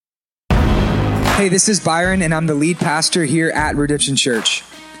Hey, this is Byron, and I'm the lead pastor here at Redemption Church.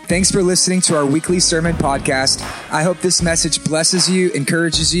 Thanks for listening to our weekly sermon podcast. I hope this message blesses you,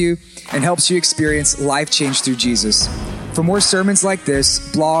 encourages you, and helps you experience life change through Jesus. For more sermons like this,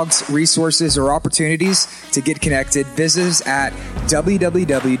 blogs, resources, or opportunities to get connected, visit us at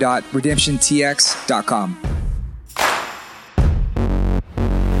www.redemptiontx.com.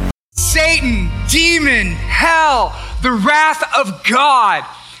 Satan, demon, hell, the wrath of God,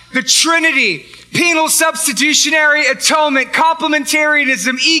 the Trinity, penal substitutionary atonement,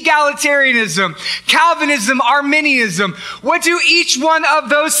 complementarianism, egalitarianism, Calvinism, Arminianism. What do each one of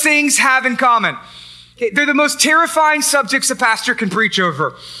those things have in common? They're the most terrifying subjects a pastor can preach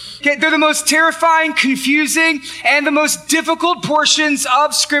over. They're the most terrifying, confusing, and the most difficult portions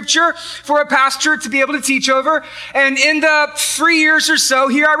of Scripture for a pastor to be able to teach over. And in the 3 years or so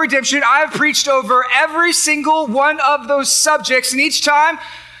here at Redemption, I've preached over every single one of those subjects. And each time,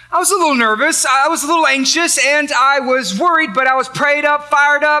 I was a little nervous, I was a little anxious, and I was worried, but I was prayed up,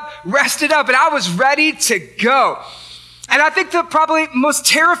 fired up, rested up, and I was ready to go. And I think the probably most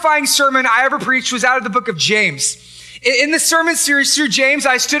terrifying sermon I ever preached was out of the book of James. In the sermon series through James,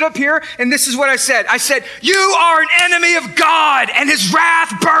 I stood up here, and this is what I said. I said, "You are an enemy of God, and his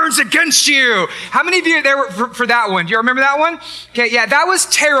wrath burns against you." How many of you there were for that one? Do you remember that one? Okay, yeah, that was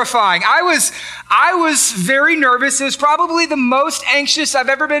terrifying. I was very nervous. It was probably the most anxious I've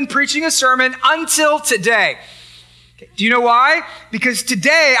ever been preaching a sermon until today. Okay, do you know why? Because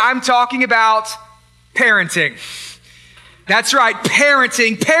today I'm talking about parenting. That's right,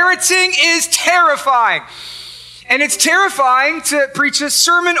 parenting. Parenting is terrifying. And it's terrifying to preach a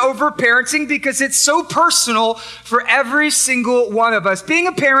sermon over parenting because it's so personal for every single one of us. Being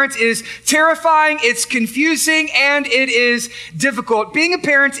a parent is terrifying, it's confusing, and it is difficult. Being a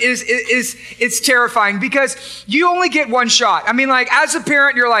parent it's terrifying because you only get one shot. I mean, like, as a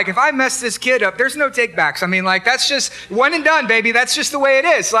parent, you're like, if I mess this kid up, there's no takebacks. I mean, like, that's just one and done, baby. That's just the way it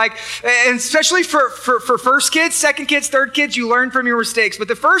is. Like, and especially for first kids, second kids, third kids, you learn from your mistakes. But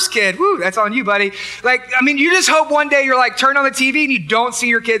the first kid, whoo, that's on you, buddy. Like, I mean, you just hope one day you're like, turn on the TV and you don't see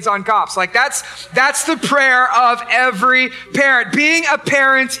your kids on Cops. Like, that's the prayer of every parent. Being a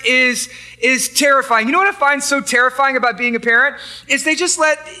parent is terrifying. You know what I find so terrifying about being a parent is they just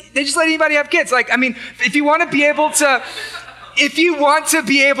let anybody have kids. Like, I mean, if you want to be able to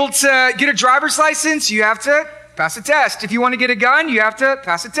get a driver's license, you have to pass a test. If you want to get a gun, you have to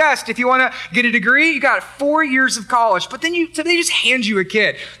pass a test. If you want to get a degree, you got 4 years of college. But then they just hand you a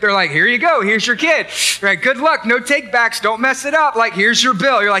kid. They're like, here you go. Here's your kid. Right? Good luck. No takebacks. Don't mess it up. Like, here's your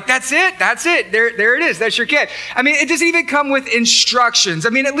bill. You're like, that's it. There it is. That's your kid. I mean, it doesn't even come with instructions. I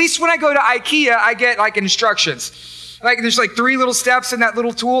mean, at least when I go to IKEA, I get like instructions. Like, there's like 3 little steps in that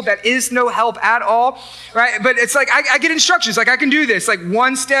little tool that is no help at all, right? But it's like, I get instructions. Like, I can do this, like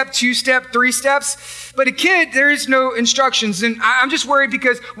 1 step, 2 step, 3 steps. But a kid, there is no instructions. And I'm just worried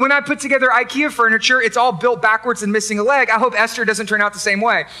because when I put together IKEA furniture, it's all built backwards and missing a leg. I hope Esther doesn't turn out the same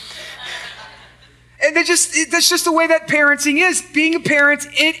way. And that's just the way that parenting is. Being a parent,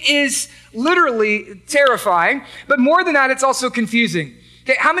 it is literally terrifying. But more than that, it's also confusing.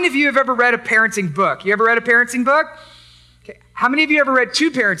 Okay, how many of you have ever read a parenting book? You ever read a parenting book? Okay, how many of you ever read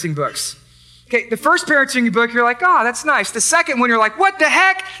 2 parenting books? Okay, the first parenting book, you're like, oh, that's nice. The second one, you're like, what the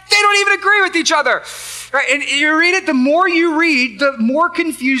heck? They don't even agree with each other. Right? And you read it, the more you read, the more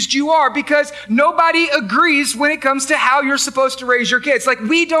confused you are because nobody agrees when it comes to how you're supposed to raise your kids. Like,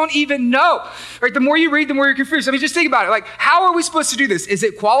 we don't even know. Right? The more you read, the more you're confused. I mean, just think about it. Like, how are we supposed to do this? Is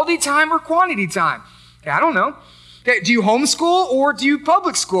it quality time or quantity time? Okay, I don't know. Okay, do you homeschool or do you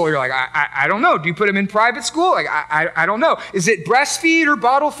public school? You're like, I don't know. Do you put them in private school? Like, I don't know. Is it breastfeed or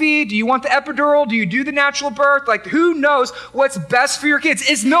bottle feed? Do you want the epidural? Do you do the natural birth? Like, who knows what's best for your kids?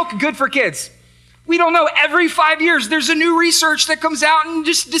 Is milk good for kids? We don't know. Every 5 years, there's a new research that comes out and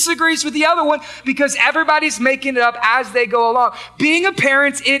just disagrees with the other one because everybody's making it up as they go along. Being a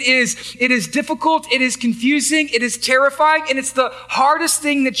parent, it is difficult, it is confusing, it is terrifying, and it's the hardest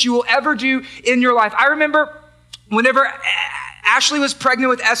thing that you will ever do in your life. I remember whenever Ashley was pregnant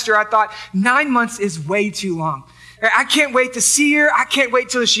with Esther, I thought 9 months is way too long. I can't wait to see her. I can't wait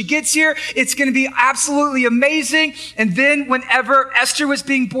till she gets here. It's going to be absolutely amazing. And then whenever Esther was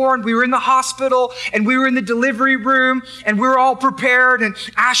being born, we were in the hospital and we were in the delivery room and we were all prepared. And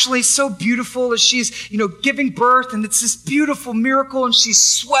Ashley's so beautiful as she's, giving birth. And it's this beautiful miracle. And she's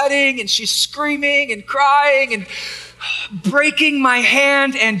sweating and she's screaming and crying. And breaking my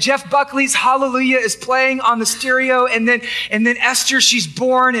hand, and Jeff Buckley's Hallelujah is playing on the stereo. And then Esther, she's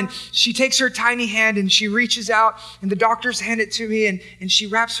born, and she takes her tiny hand and she reaches out, and the doctors hand it to me, and she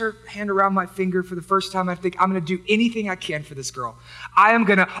wraps her hand around my finger for the first time. I think, I'm going to do anything I can for this girl. I am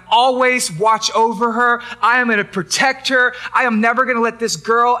going to always watch over her. I am going to protect her. I am never going to let this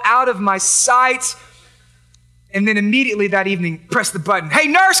girl out of my sight. And then immediately that evening, press the button. Hey,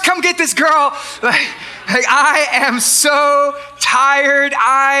 nurse, come get this girl. I am so tired.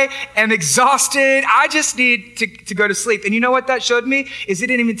 I am exhausted. I just need to go to sleep. And you know what that showed me? Is it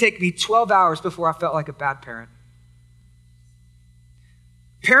didn't even take me 12 hours before I felt like a bad parent.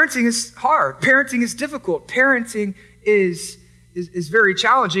 Parenting is hard. Parenting is difficult. Parenting is very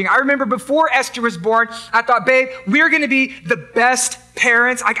challenging. I remember before Esther was born, I thought, babe, we're going to be the best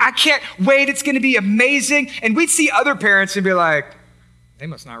parents. I can't wait. It's going to be amazing. And we'd see other parents and be like, they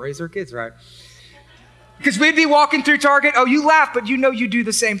must not raise their kids right. Because we'd be walking through Target. Oh, you laugh, but you know you do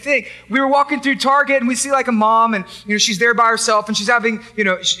the same thing. We were walking through Target and we see like a mom and, she's there by herself and she's having,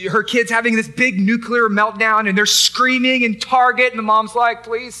 her kids having this big nuclear meltdown and they're screaming in Target and the mom's like,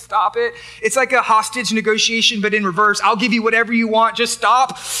 please stop it. It's like a hostage negotiation, but in reverse. I'll give you whatever you want. Just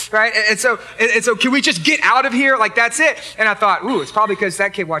stop, right? And so can we just get out of here? Like, that's it. And I thought, ooh, it's probably because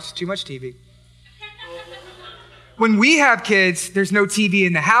that kid watches too much TV. When we have kids, there's no TV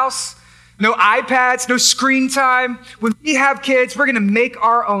in the house. No iPads, no screen time. When we have kids, we're going to make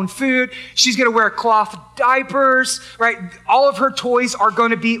our own food. She's going to wear cloth diapers, right? All of her toys are going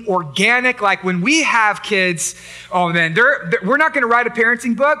to be organic. Like when we have kids, oh man, we're not going to write a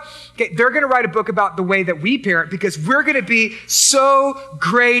parenting book. Okay, they're going to write a book about the way that we parent because we're going to be so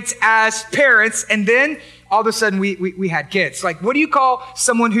great as parents. And then all of a sudden we had kids. Like, what do you call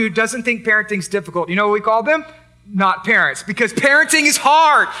someone who doesn't think parenting's difficult? You know what we call them? Not parents, because parenting is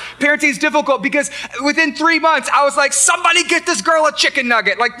hard. Parenting is difficult because within 3 months, I was like, somebody get this girl a chicken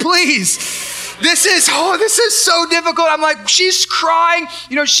nugget. Like, please. This is so difficult. I'm like, she's crying.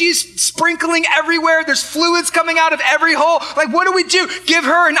 She's sprinkling everywhere. There's fluids coming out of every hole. Like, what do we do? Give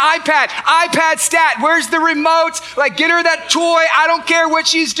her an iPad stat. Where's the remote? Like, get her that toy. I don't care what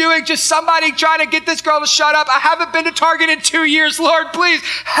she's doing. Just somebody trying to get this girl to shut up. I haven't been to Target in 2 years. Lord, please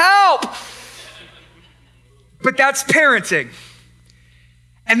help. But that's parenting.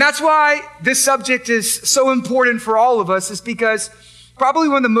 And that's why this subject is so important for all of us, is because probably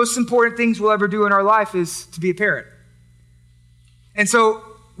one of the most important things we'll ever do in our life is to be a parent. And so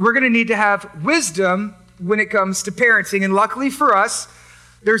we're going to need to have wisdom when it comes to parenting. And luckily for us,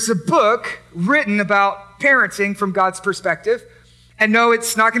 there's a book written about parenting from God's perspective. And no,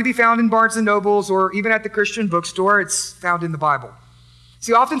 it's not going to be found in Barnes & Nobles or even at the Christian bookstore. It's found in the Bible.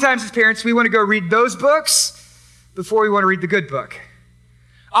 See, oftentimes as parents, we want to go read those books before we want to read the good book.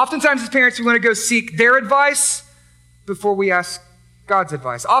 Oftentimes as parents, we want to go seek their advice before we ask God's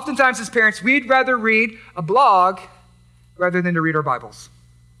advice. Oftentimes as parents, we'd rather read a blog rather than to read our Bibles.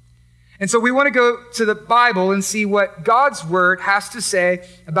 And so we want to go to the Bible and see what God's word has to say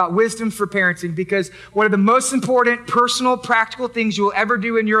about wisdom for parenting, because one of the most important personal, practical things you will ever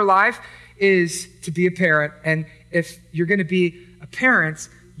do in your life is to be a parent. And if you're going to be a parent,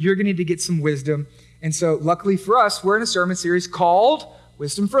 you're going to need to get some wisdom. And so luckily for us, we're in a sermon series called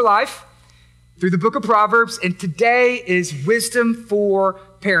Wisdom for Life through the book of Proverbs. And today is wisdom for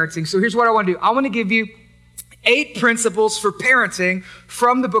parenting. So here's what I want to do. I want to give you 8 principles for parenting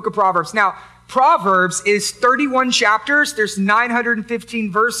from the book of Proverbs. Now, Proverbs is 31 chapters. There's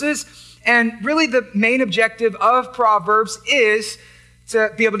 915 verses. And really the main objective of Proverbs is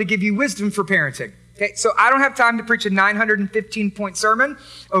to be able to give you wisdom for parenting. Okay, so I don't have time to preach a 915-point sermon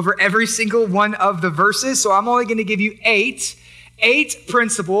over every single one of the verses, so I'm only going to give you 8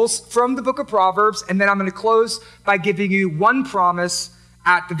 principles from the book of Proverbs, and then I'm going to close by giving you one promise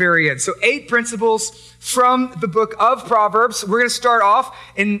at the very end. So 8 principles from the book of Proverbs. We're going to start off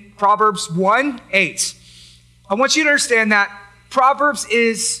in Proverbs 1:8. I want you to understand that Proverbs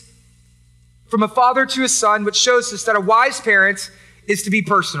is from a father to a son, which shows us that a wise parent is to be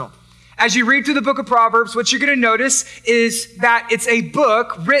personal. As you read through the book of Proverbs, what you're going to notice is that it's a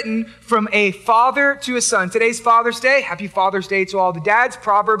book written from a father to a son. Today's Father's Day. Happy Father's Day to all the dads.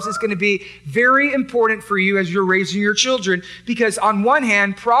 Proverbs is going to be very important for you as you're raising your children, because on one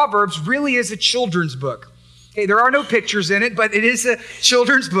hand, Proverbs really is a children's book. Okay, there are no pictures in it, but it is a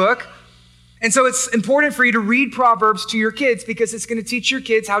children's book. And so it's important for you to read Proverbs to your kids because it's going to teach your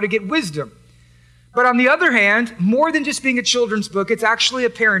kids how to get wisdom. But on the other hand, more than just being a children's book, it's actually a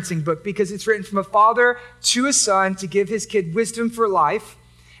parenting book because it's written from a father to a son to give his kid wisdom for life.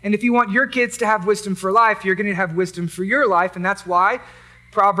 And if you want your kids to have wisdom for life, you're going to have wisdom for your life. And that's why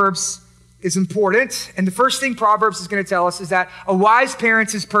Proverbs is important. And the first thing Proverbs is going to tell us is that a wise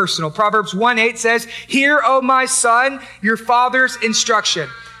parent is personal. Proverbs 1:8 says, "Hear, O my son, your father's instruction."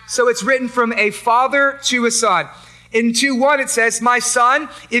 So it's written from a father to a son. In 2:1 it says, "My son,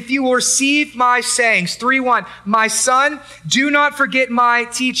 if you will receive my sayings." 3:1, "My son, do not forget my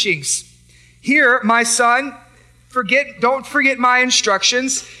teachings." Here, my son, don't forget my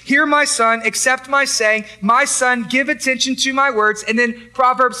instructions. Hear, my son, accept my saying. My son, give attention to my words. And then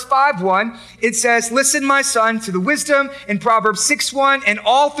Proverbs 5:1, it says, "Listen, my son, to the wisdom." And Proverbs 6:1, and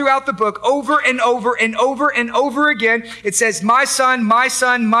all throughout the book, over and over and over and over again, it says, "My son, my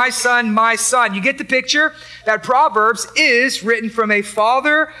son, my son, my son." You get the picture? That Proverbs is written from a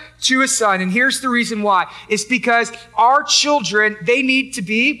father to a son. And here's the reason why. It's because our children, they need to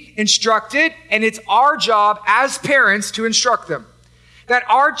be instructed, and it's our job as parents to instruct them. That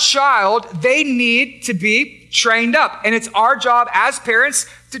our child, they need to be trained up, and it's our job as parents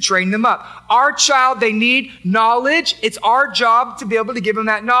to train them up. Our child, they need knowledge. It's our job to be able to give them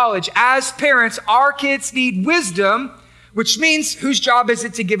that knowledge. As parents, our kids need wisdom, which means whose job is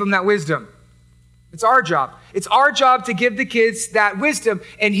it to give them that wisdom? It's our job. It's our job to give the kids that wisdom.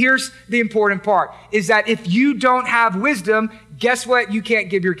 And here's the important part, is that if you don't have wisdom, guess what you can't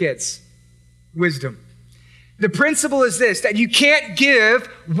give your kids? Wisdom. The principle is this, that you can't give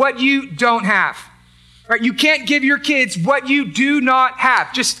what you don't have. Right? You can't give your kids what you do not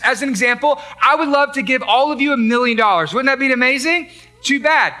have. Just as an example, I would love to give all of you $1 million. Wouldn't that be amazing? Too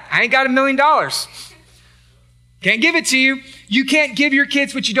bad. I ain't got $1 million. Can't give it to you. You can't give your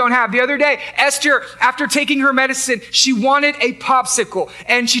kids what you don't have. The other day, Esther, after taking her medicine, she wanted a popsicle.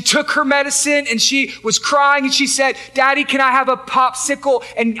 And she took her medicine and she was crying and she said, "Daddy, can I have a popsicle?"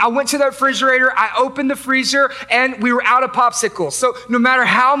 And I went to the refrigerator, I opened the freezer, and we were out of popsicles. So no matter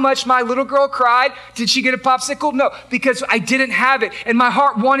how much my little girl cried, did she get a popsicle? No, because I didn't have it. And my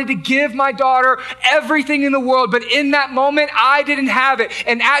heart wanted to give my daughter everything in the world. But in that moment, I didn't have it.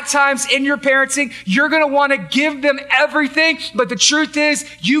 And at times in your parenting, you're going to want to give them everything. But the truth is,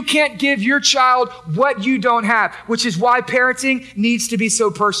 you can't give your child what you don't have, which is why parenting needs to be so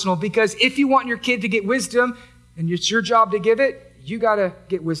personal. Because if you want your kid to get wisdom, and it's your job to give it, you got to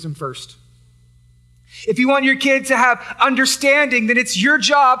get wisdom first. If you want your kid to have understanding, then it's your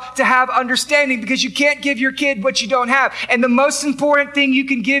job to have understanding, because you can't give your kid what you don't have. And the most important thing you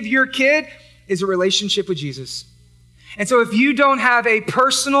can give your kid is a relationship with Jesus. And so if you don't have a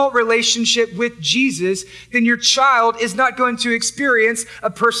personal relationship with Jesus, then your child is not going to experience a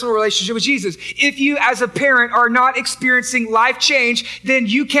personal relationship with Jesus. If you as a parent are not experiencing life change, then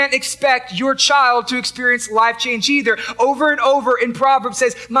you can't expect your child to experience life change either. Over and over in Proverbs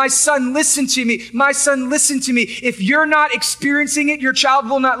says, "My son, listen to me. My son, listen to me." If you're not experiencing it, your child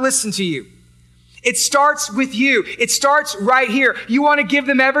will not listen to you. It starts with you. It starts right here. You want to give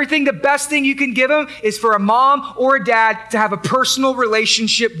them everything. The best thing you can give them is for a mom or a dad to have a personal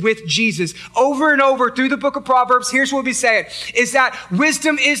relationship with Jesus. Over and over through the book of Proverbs, here's what we say, is that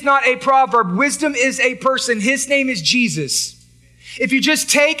wisdom is not a proverb. Wisdom is a person. His name is Jesus. If you just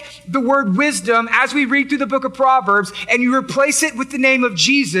take the word wisdom as we read through the book of Proverbs and you replace it with the name of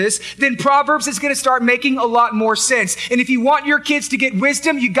Jesus, then Proverbs is going to start making a lot more sense. And if you want your kids to get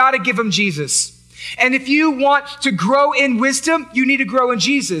wisdom, you got to give them Jesus. And if you want to grow in wisdom, you need to grow in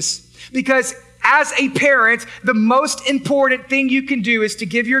Jesus. Because as a parent, the most important thing you can do is to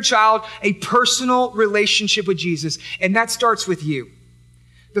give your child a personal relationship with Jesus. And that starts with you.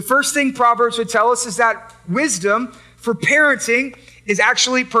 The first thing Proverbs would tell us is that wisdom for parenting is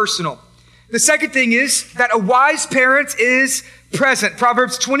actually personal. The second thing is that a wise parent is present.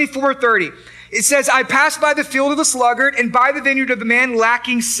 Proverbs 24:30. It says, "I passed by the field of the sluggard and by the vineyard of the man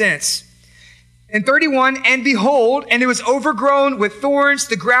lacking sense." And 31, "And behold, and it was overgrown with thorns,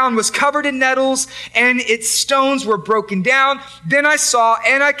 the ground was covered in nettles, and its stones were broken down. Then I saw,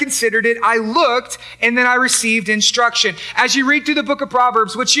 and I considered it, I looked, and then I received instruction." As you read through the book of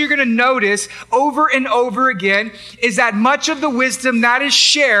Proverbs, what you're going to notice over and over again is that much of the wisdom that is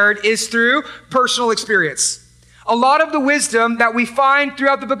shared is through personal experience. A lot of the wisdom that we find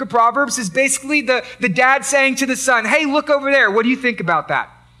throughout the book of Proverbs is basically the dad saying to the son, "Hey, look over there. What do you think about that?"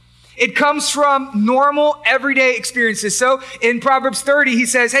 It comes from normal, everyday experiences. So in Proverbs 30, he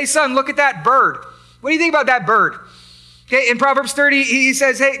says, "Hey, son, look at that bird. What do you think about that bird?" Okay, in Proverbs 30, he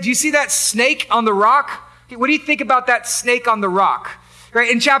says, "Hey, do you see that snake on the rock? Okay, what do you think about that snake on the rock?"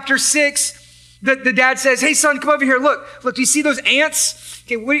 Right? In chapter 6, the dad says, "Hey, son, come over here. Look, do you see those ants?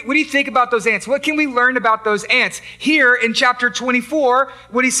 Okay, what do you think about those ants? What can we learn about those ants?" Here in chapter 24,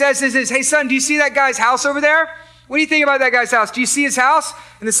 what he says is, "Hey, son, do you see that guy's house over there? What do you think about that guy's house? Do you see his house?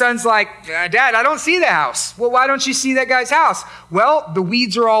 And the son's like, Dad, I don't see the house. Well, why don't you see that guy's house? Well, the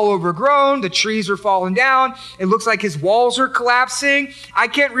weeds are all overgrown. The trees are falling down. It looks like his walls are collapsing. I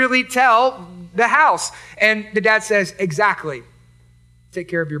can't really tell the house. And the dad says, exactly. Take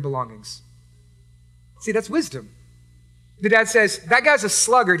care of your belongings. See, that's wisdom. The dad says, that guy's a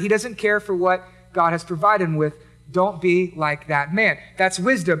sluggard. He doesn't care for what God has provided him with. Don't be like that man. That's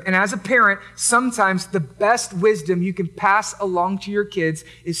wisdom. And as a parent, sometimes the best wisdom you can pass along to your kids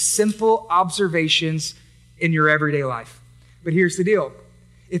is simple observations in your everyday life. But here's the deal.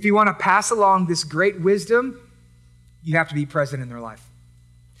 If you want to pass along this great wisdom, you have to be present in their life.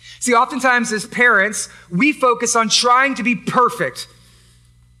 See, oftentimes as parents, we focus on trying to be perfect.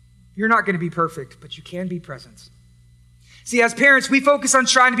 You're not going to be perfect, but you can be present. See, as parents, we focus on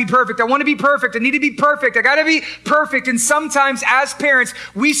trying to be perfect. I want to be perfect. I need to be perfect. I got to be perfect. And sometimes as parents,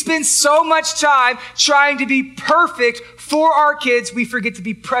 we spend so much time trying to be perfect for our kids, we forget to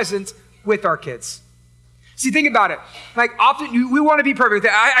be present with our kids. See, think about it. Like often we want to be perfect.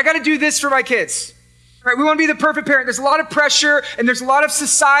 I got to do this for my kids. Right? We want to be the perfect parent. There's a lot of pressure and there's a lot of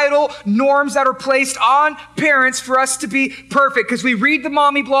societal norms that are placed on parents for us to be perfect because we read the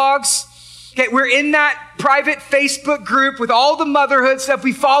mommy blogs. Okay, we're in that private Facebook group with all the motherhood stuff.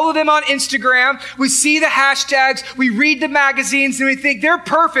 We follow them on Instagram. We see the hashtags. We read the magazines and we think they're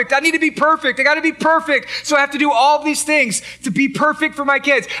perfect. I need to be perfect. I got to be perfect. So I have to do all these things to be perfect for my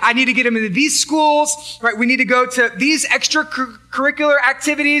kids. I need to get them into these schools, right? We need to go to these extracurricular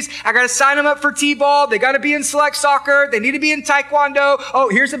activities. I got to sign them up for T-ball. They got to be in select soccer. They need to be in taekwondo. Oh,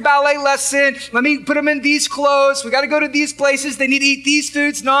 here's a ballet lesson. Let me put them in these clothes. We got to go to these places. They need to eat these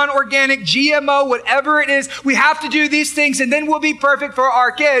foods, non-organic, GMO, whatever it is. We have to do these things and then we'll be perfect for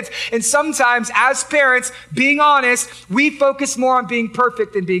our kids. And sometimes as parents, being honest, we focus more on being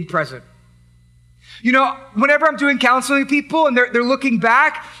perfect than being present. You know, whenever I'm doing counseling with people and they're looking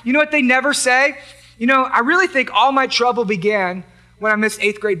back, you know what they never say? You know, I really think all my trouble began when I missed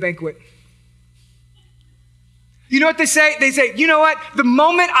 8th grade banquet. You know what they say? They say, you know what? The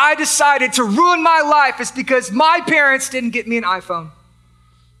moment I decided to ruin my life is because my parents didn't get me an iPhone.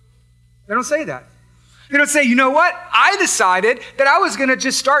 They don't say that. They don't say, you know what? I decided that I was going to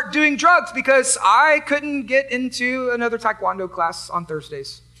just start doing drugs because I couldn't get into another taekwondo class on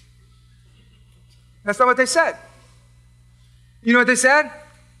Thursdays. That's not what they said. You know what they said?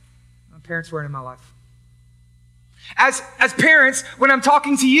 My parents weren't in my life. As parents, when I'm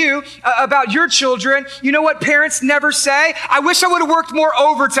talking to you about your children, you know what parents never say? I wish I would have worked more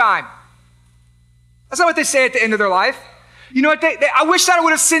overtime. That's not what they say at the end of their life. You know what? I wish that I would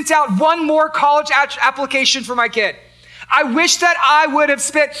have sent out one more college application for my kid. I wish that I would have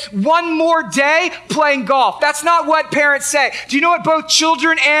spent one more day playing golf. That's not what parents say. Do you know what both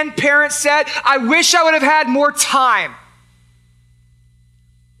children and parents said? I wish I would have had more time.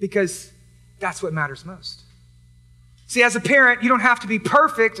 Because that's what matters most. See, as a parent, you don't have to be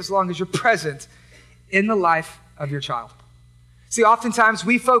perfect as long as you're present in the life of your child. See, oftentimes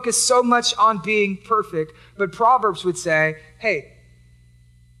we focus so much on being perfect, but Proverbs would say, hey,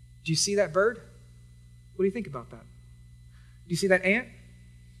 do you see that bird? What do you think about that? Do you see that ant?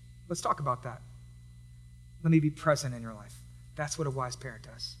 Let's talk about that. Let me be present in your life. That's what a wise parent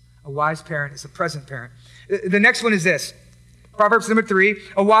does. A wise parent is a present parent. The next one is this. Proverbs number 3.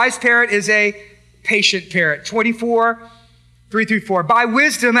 A wise parent is a patient parent. 24:3-4. By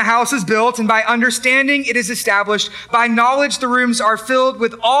wisdom a house is built, and by understanding it is established. By knowledge the rooms are filled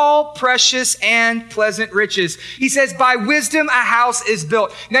with all precious and pleasant riches. He says, by wisdom a house is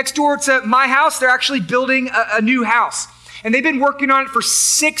built. Next door to my house, they're actually building a new house. And they've been working on it for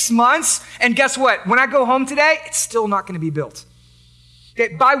 6 months. And guess what? When I go home today, it's still not going to be built. Okay,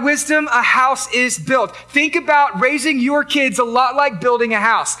 by wisdom, a house is built. Think about raising your kids a lot like building a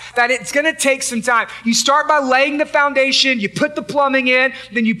house, that it's going to take some time. You start by laying the foundation, you put the plumbing in,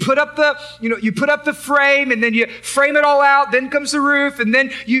 then you put up the frame, and then you frame it all out, then comes the roof, and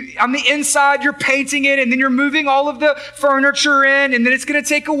then on the inside, you're painting it, and then you're moving all of the furniture in, and then it's going to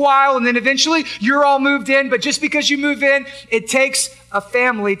take a while, and then eventually you're all moved in, but just because you move in, it takes a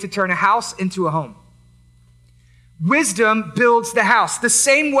family to turn a house into a home. Wisdom builds the house. The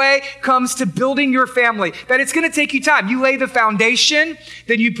same way comes to building your family, that it's going to take you time. You lay the foundation,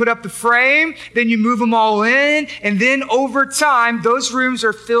 then you put up the frame, then you move them all in, and then over time, those rooms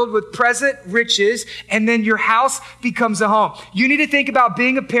are filled with present riches, and then your house becomes a home. You need to think about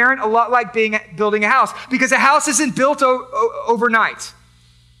being a parent a lot like building a house, because a house isn't built overnight.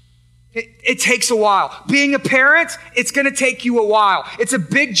 It takes a while. Being a parent, it's going to take you a while. It's a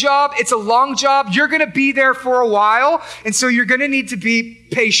big job. It's a long job. You're going to be there for a while. And so you're going to need to be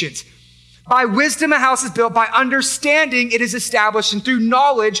patient. By wisdom, a house is built. By understanding, it is established. And through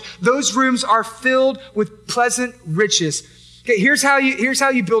knowledge, those rooms are filled with pleasant riches. Okay, here's how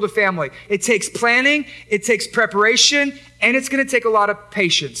you build a family. It takes planning, it takes preparation, and it's going to take a lot of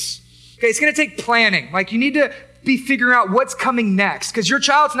patience. Okay, it's going to take planning. Like, you need to be figuring out what's coming next, because your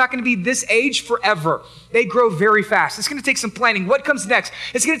child's not going to be this age forever. They grow very fast. It's going to take some planning. What comes next?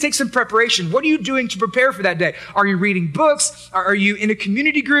 It's going to take some preparation. What are you doing to prepare for that day? Are you reading books? Are you in a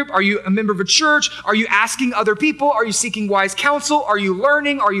community group? Are you a member of a church? Are you asking other people? Are you seeking wise counsel? Are you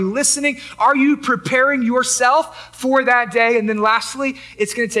learning? Are you listening? Are you preparing yourself for that day? And then lastly,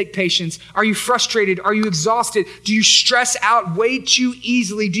 it's going to take patience. Are you frustrated? Are you exhausted? Do you stress out way too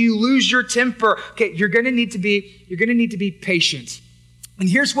easily? Do you lose your temper? Okay, you're going to need to be patient. And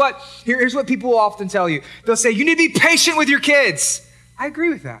here's what people will often tell you. They'll say, you need to be patient with your kids. I agree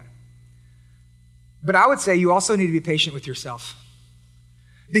with that. But I would say you also need to be patient with yourself,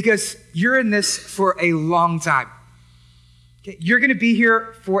 because you're in this for a long time. Okay? You're going to be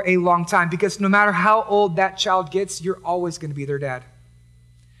here for a long time, because no matter how old that child gets, you're always going to be their dad.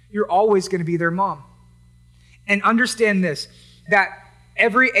 You're always going to be their mom. And understand this, that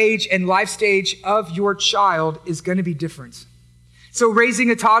every age and life stage of your child is going to be different. So raising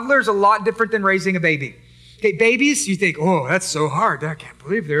a toddler is a lot different than raising a baby. Okay, babies, you think, oh, that's so hard. I can't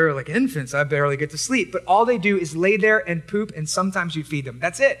believe they're like infants. I barely get to sleep. But all they do is lay there and poop, and sometimes you feed them.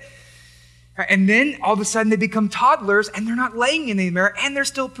 That's it. And then all of a sudden they become toddlers, and they're not laying anymore, and they're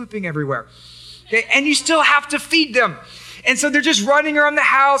still pooping everywhere. Okay, and you still have to feed them. And so they're just running around the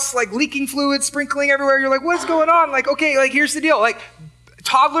house, like leaking fluid, sprinkling everywhere. You're like, what's going on? Like, okay, like here's the deal. Like,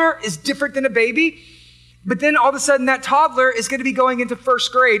 toddler is different than a baby. But then all of a sudden that toddler is going to be going into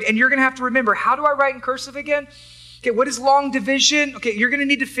first grade, and you're going to have to remember, how do I write in cursive again? Okay, what is long division? Okay, you're going to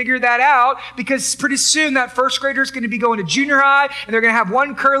need to figure that out, because pretty soon that first grader is going to be going to junior high, and they're going to have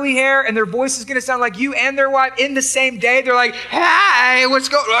one curly hair, and their voice is going to sound like you and their wife in the same day. They're like, hey, what's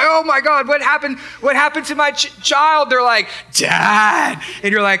going on? Oh my God, what happened? What happened to my child? They're like, Dad.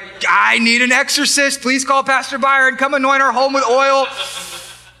 And you're like, I need an exorcist. Please call Pastor Byron. Come anoint our home with oil.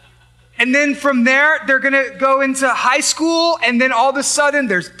 And then from there, they're going to go into high school, and then all of a sudden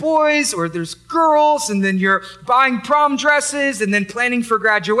there's boys or there's girls, and then you're buying prom dresses and then planning for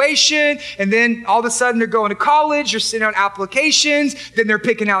graduation, and then all of a sudden they're going to college, you're sending out applications, then they're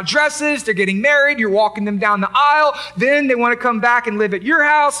picking out dresses, they're getting married, you're walking them down the aisle, then they want to come back and live at your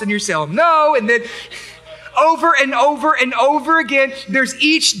house, and you say, oh, no, and then over and over and over again, there's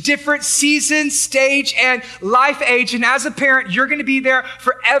each different season, stage, and life age. And as a parent, you're going to be there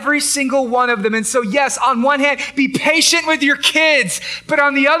for every single one of them. And so, yes, on one hand, be patient with your kids. But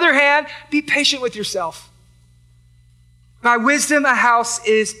on the other hand, be patient with yourself. By wisdom, a house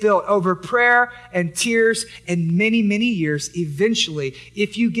is built over prayer and tears and many, many years. Eventually,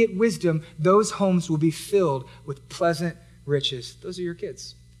 if you get wisdom, those homes will be filled with pleasant riches. Those are your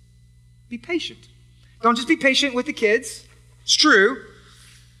kids. Be patient. Don't just be patient with the kids. It's true.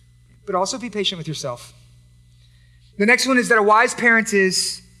 But also be patient with yourself. The next one is that a wise parent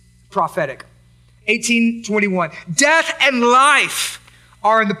is prophetic. 18:21. Death and life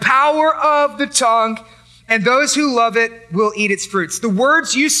are in the power of the tongue, and those who love it will eat its fruits. The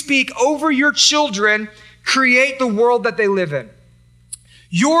words you speak over your children create the world that they live in.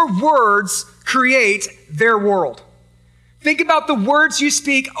 Your words create their world. Think about the words you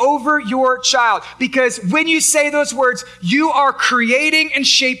speak over your child, because when you say those words, you are creating and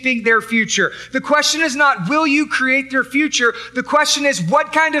shaping their future. The question is not, will you create their future? The question is,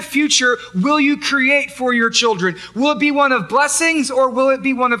 what kind of future will you create for your children? Will it be one of blessings, or will it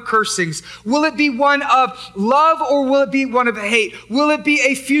be one of cursings? Will it be one of love, or will it be one of hate? Will it be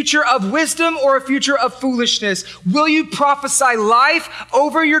a future of wisdom or a future of foolishness? Will you prophesy life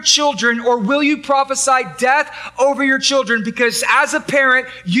over your children, or will you prophesy death over your children? Because as a parent,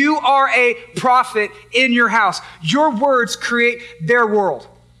 you are a prophet in your house. Your words create their world.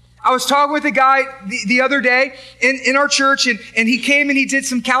 I was talking with a guy the other day in our church, and he came and he did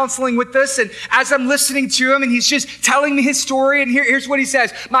some counseling with us. And as I'm listening to him, and he's just telling me his story, and here's what he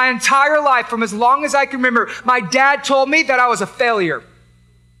says. My entire life, from as long as I can remember, my dad told me that I was a failure.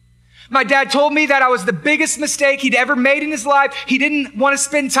 My dad told me that I was the biggest mistake he'd ever made in his life. He didn't want to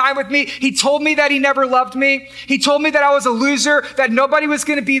spend time with me. He told me that he never loved me. He told me that I was a loser, that nobody was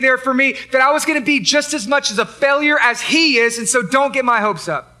going to be there for me, that I was going to be just as much as a failure as he is, and so don't get my hopes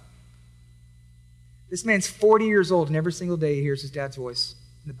up. This man's 40 years old, and every single day he hears his dad's voice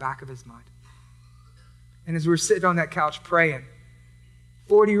in the back of his mind. And as we were sitting on that couch praying,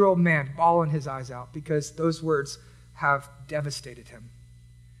 40-year-old man bawling his eyes out because those words have devastated him.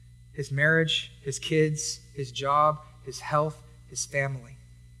 His marriage, his kids, his job, his health, his family.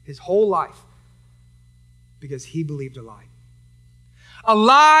 his whole life, because he believed a lie. A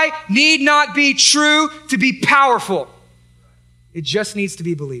lie need not be true to be powerful. It just needs to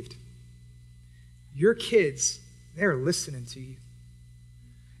be believed. Your kids, they're listening to you.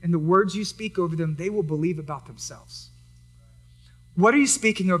 And the words you speak over them, they will believe about themselves. What are you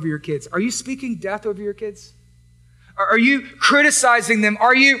speaking over your kids? Are you speaking death over your kids? Are you criticizing them?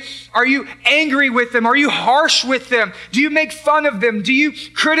 Are you angry with them? Are you harsh with them? Do you make fun of them? Do you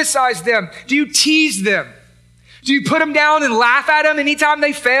criticize them? Do you tease them? Do you put them down and laugh at them anytime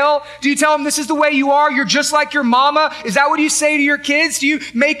they fail? Do you tell them this is the way you are? You're just like your mama? Is that what you say to your kids? Do you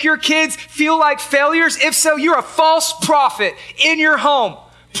make your kids feel like failures? If so, you're a false prophet in your home,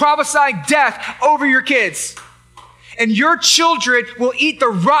 prophesying death over your kids. And your children will eat the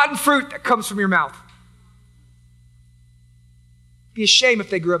rotten fruit that comes from your mouth. Be a shame if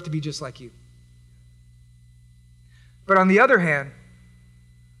they grew up to be just like you. But on the other hand,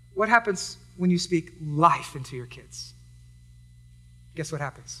 what happens when you speak life into your kids? Guess what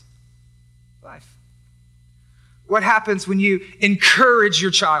happens? Life. What happens when you encourage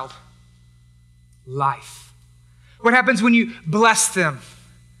your child? Life. What happens when you bless them?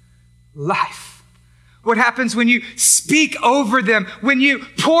 Life. What happens when you speak over them, when you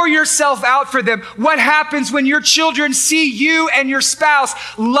pour yourself out for them? What happens when your children see you and your spouse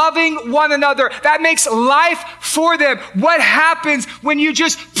loving one another? That makes life for them. What happens when you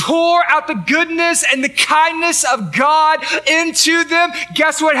just pour out the goodness and the kindness of God into them?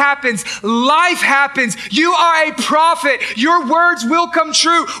 Guess what happens? Life happens. You are a prophet. Your words will come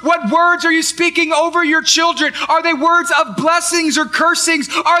true. What words are you speaking over your children? Are they words of blessings or cursings?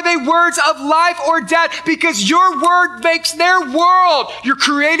 Are they words of life or death? Because your word makes their world. You're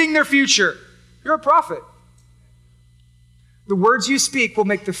creating their future. You're a prophet. The words you speak will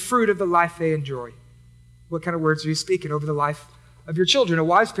make the fruit of the life they enjoy. What kind of words are you speaking over the life of your children? A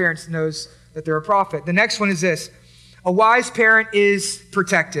wise parent knows that they're a prophet. The next one is this. A wise parent is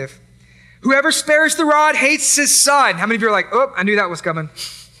protective. Whoever spares the rod hates his son. How many of you are like, oh, I knew that was coming.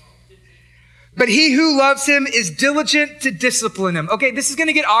 But he who loves him is diligent to discipline him. Okay, this is going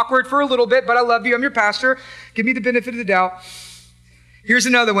to get awkward for a little bit, but I love you. I'm your pastor. Give me the benefit of the doubt. Here's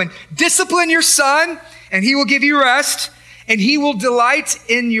another one. Discipline your son, and he will give you rest, and he will delight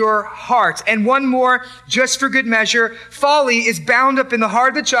in your heart. And one more, just for good measure. Folly is bound up in the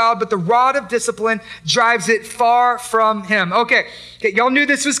heart of the child, but the rod of discipline drives it far from him. Okay, y'all knew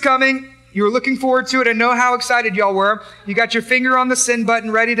this was coming. You were looking forward to it. I know how excited y'all were. You got your finger on the send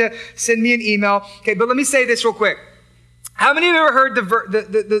button ready to send me an email. Okay, but let me say this real quick. How many of you ever heard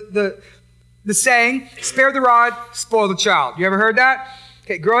the saying, spare the rod, spoil the child? You ever heard that?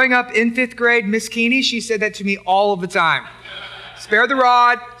 Okay, growing up in 5th grade, Miss Keeney, she said that to me all of the time. Spare the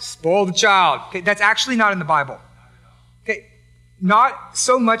rod, spoil the child. Okay, that's actually not in the Bible. Okay, not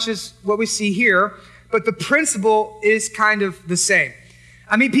so much as what we see here, but the principle is kind of the same.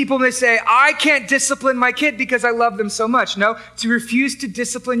 I meet people and they say, I can't discipline my kid because I love them so much. No, to refuse to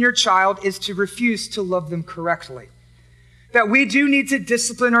discipline your child is to refuse to love them correctly. That we do need to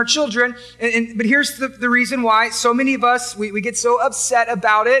discipline our children. But here's the reason why so many of us, we get so upset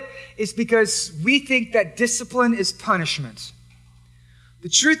about it, is because we think that discipline is punishment. The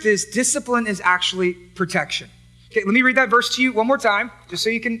truth is, discipline is actually protection. Okay, let me read that verse to you one more time, just so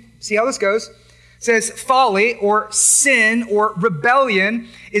you can see how this goes. It says, folly or sin or rebellion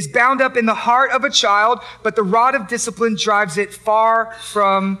is bound up in the heart of a child, but the rod of discipline drives it far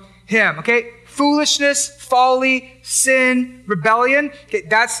from him. Okay, foolishness, folly, sin, rebellion. Okay,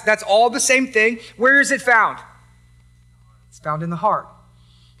 that's all the same thing. Where is it found? It's found in the heart.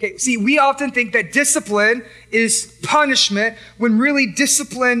 Okay, see, we often think that discipline is punishment when really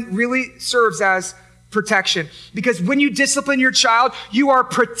discipline really serves as protection. Because when you discipline your child, you are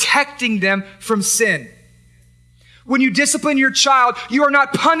protecting them from sin. When you discipline your child, you are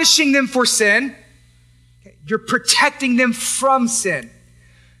not punishing them for sin. Okay, you're protecting them from sin.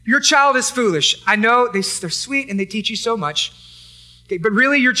 Your child is foolish. I know they're sweet and they teach you so much. Okay, but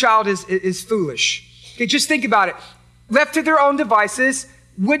really your child is foolish. Okay, just think about it. Left to their own devices,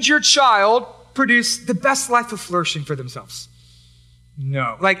 would your child produce the best life of flourishing for themselves?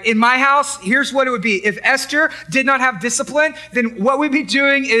 No. Like in my house, here's what it would be. If Esther did not have discipline, then what we'd be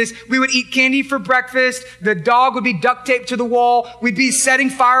doing is we would eat candy for breakfast. The dog would be duct taped to the wall. We'd be setting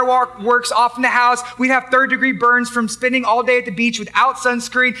fireworks off in the house. We'd have 3rd-degree burns from spending all day at the beach without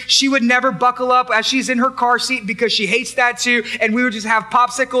sunscreen. She would never buckle up as she's in her car seat because she hates that too. And we would just have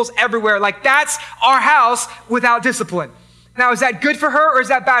popsicles everywhere. Like that's our house without discipline. Now, is that good for her or is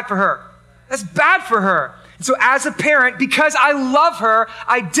that bad for her? That's bad for her. So as a parent, because I love her,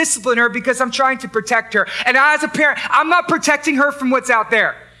 I discipline her because I'm trying to protect her. And as a parent, I'm not protecting her from what's out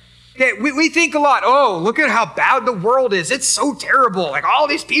there. Okay, we think a lot, oh, look at how bad the world is. It's so terrible. Like all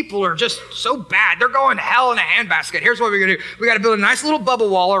these people are just so bad. They're going to hell in a handbasket. Here's what we're going to do. We got to build a nice little bubble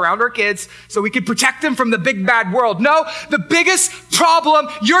wall around our kids so we can protect them from the big bad world. No, the biggest problem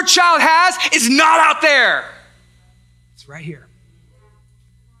your child has is not out there. It's right here.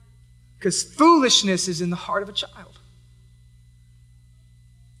 Because foolishness is in the heart of a child.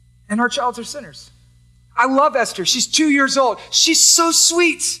 And our childs are sinners. I love Esther. She's 2 years old. She's so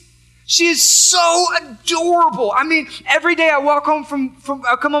sweet. She is so adorable. I mean, every day I come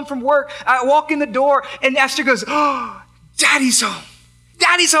home from work, I walk in the door, and Esther goes, oh, Daddy's home.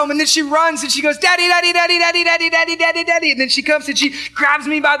 Daddy's home. And then she runs and she goes, Daddy, Daddy, Daddy, Daddy, Daddy, Daddy, Daddy, Daddy. And then she comes and she grabs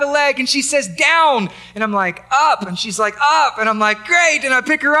me by the leg and she says, down. And I'm like, up. And she's like, up. And I'm like, great. And I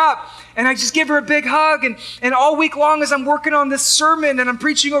pick her up and I just give her a big hug. And all week long as I'm working on this sermon and I'm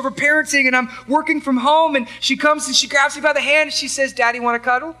preaching over parenting and I'm working from home, and she comes and she grabs me by the hand and she says, Daddy, want to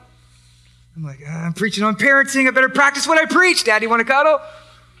cuddle? I'm like, I'm preaching on parenting. I better practice what I preach. Daddy, want to cuddle?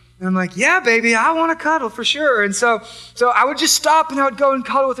 And I'm like, yeah, baby, I want to cuddle for sure. And so I would just stop and I would go and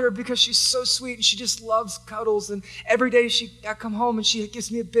cuddle with her because she's so sweet and she just loves cuddles. And every day I come home and she gives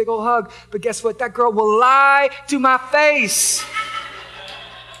me a big old hug. But guess what? That girl will lie to my face.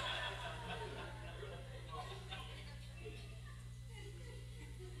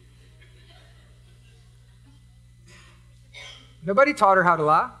 Nobody taught her how to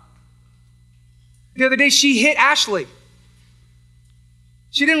lie. The other day, she hit Ashley.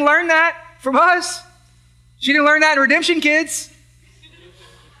 She didn't learn that from us. She didn't learn that in Redemption Kids.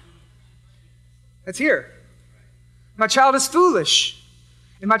 That's here. My child is foolish,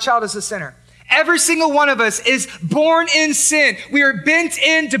 and my child is a sinner. Every single one of us is born in sin. We are bent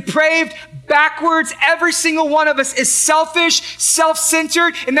in, depraved, backwards. Every single one of us is selfish,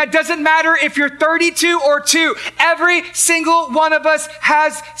 self-centered, and that doesn't matter if you're 32 or 2. Every single one of us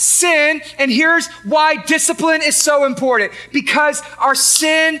has sin, and here's why discipline is so important. Because our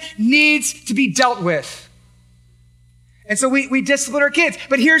sin needs to be dealt with. And so we discipline our kids.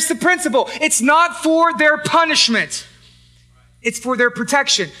 But here's the principle. It's not for their punishment. It's for their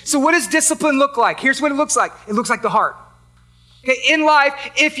protection. So what does discipline look like? Here's what it looks like. It looks like the heart. Okay, in life,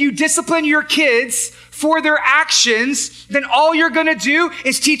 if you discipline your kids for their actions, then all you're going to do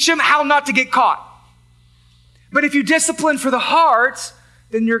is teach them how not to get caught. But if you discipline for the heart,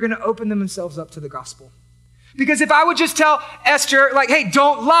 then you're going to open themselves up to the gospel. Because if I would just tell Esther, like, hey,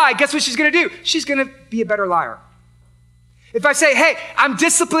 don't lie, guess what she's going to do? She's going to be a better liar. If I say, hey, I'm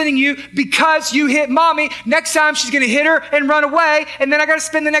disciplining you because you hit mommy, next time she's going to hit her and run away, and then I got to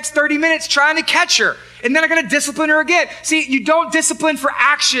spend the next 30 minutes trying to catch her, and then I got to discipline her again. See, you don't discipline for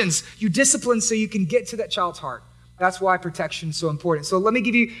actions. You discipline so you can get to that child's heart. That's why protection is so important. So let me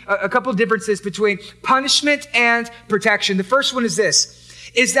give you a couple of differences between punishment and protection. The first one is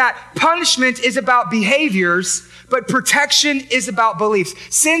this, is that punishment is about behaviors, but protection is about beliefs.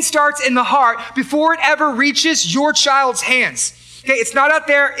 Sin starts in the heart before it ever reaches your child's hands. Okay, it's not out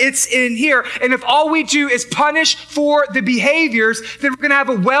there, it's in here. And if all we do is punish for the behaviors, then we're going to have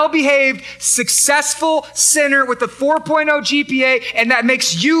a well-behaved, successful sinner with a 4.0 GPA, and that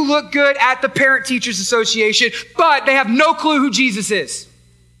makes you look good at the Parent Teachers Association, but they have no clue who Jesus is.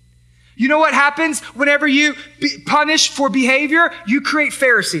 You know what happens whenever you punish for behavior? You create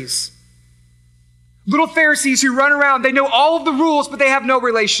Pharisees. Little Pharisees who run around, they know all of the rules, but they have no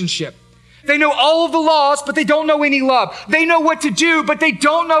relationship. They know all of the laws, but they don't know any love. They know what to do, but they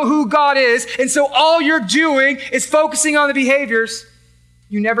don't know who God is. And so all you're doing is focusing on the behaviors.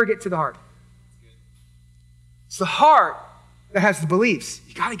 You never get to the heart. It's the heart that has the beliefs.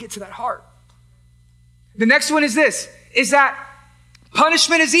 You got to get to that heart. The next one is this, is that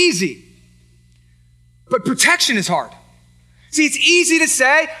punishment is easy, but protection is hard. See, it's easy to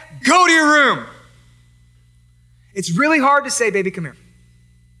say, go to your room. It's really hard to say, baby, come here.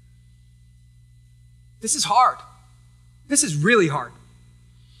 This is hard. This is really hard.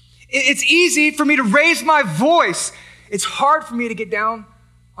 It's easy for me to raise my voice. It's hard for me to get down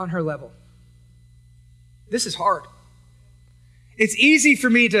on her level. This is hard. It's easy for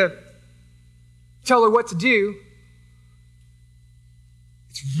me to tell her what to do.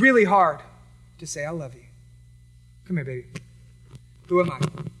 It's really hard to say, I love you. Come here, baby. Who am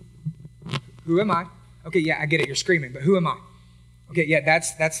I? Who am I? Okay, yeah, I get it. You're screaming, but who am I? Okay, yeah,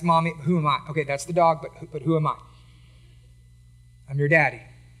 that's mommy. Who am I? Okay, that's the dog, but who am I? I'm your daddy.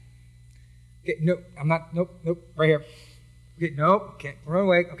 Okay, nope, I'm not. Nope, right here. Okay, nope, can't run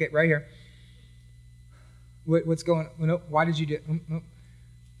away. Okay, right here. What's going on? Nope, why did you do it? Nope.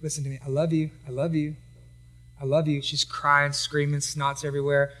 Listen to me. I love you. I love you. I love you. She's crying, screaming, snots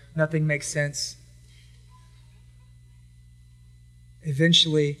everywhere. Nothing makes sense.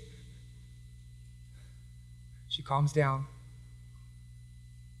 Eventually, She calms down,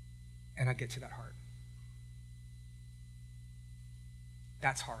 and I get to that heart.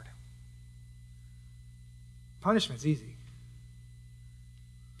 That's hard. Punishment's easy.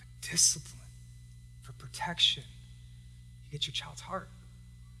 But discipline for protection, you get your child's heart.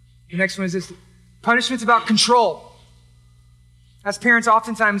 The next one is this. Punishment's about control. As parents,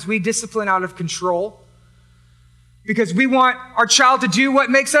 oftentimes we discipline out of control because we want our child to do what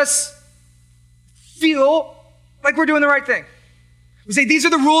makes us feel like we're doing the right thing. We say, these are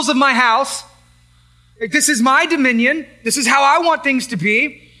the rules of my house. Like, this is my dominion. This is how I want things to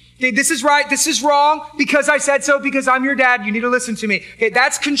be. Okay, this is right. This is wrong because I said so, because I'm your dad. You need to listen to me. Okay,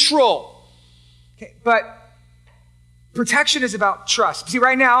 that's control. Okay, but protection is about trust. See,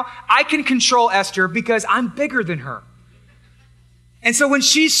 right now, I can control Esther because I'm bigger than her. And so when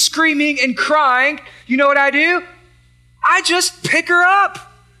she's screaming and crying, you know what I do? I just pick her up.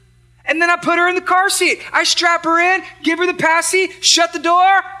 And then I put her in the car seat. I strap her in, give her the passy, shut the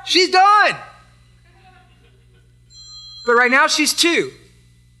door. She's done. But right now she's 2.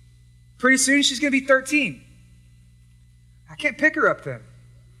 Pretty soon she's going to be 13. I can't pick her up then.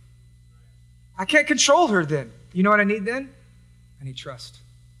 I can't control her then. You know what I need then? I need trust.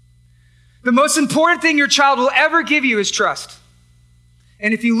 The most important thing your child will ever give you is trust.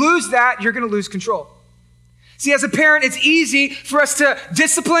 And if you lose that, you're going to lose control. See, as a parent, it's easy for us to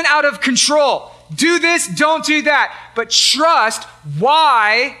discipline out of control. Do this, don't do that. But trust,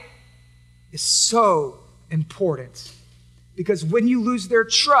 why, is so important. Because when you lose their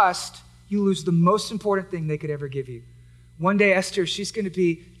trust, you lose the most important thing they could ever give you. One day, Esther, she's going to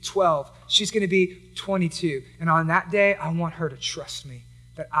be 12. She's going to be 22. And on that day, I want her to trust me,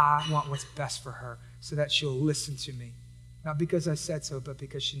 that I want what's best for her, so that she'll listen to me. Not because I said so, but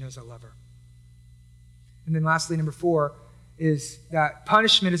because she knows I love her. And then lastly, number 4 is that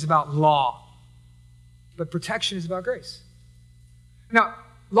punishment is about law, but protection is about grace. Now,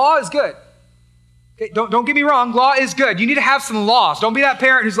 law is good. Okay, don't get me wrong, law is good. You need to have some laws. Don't be that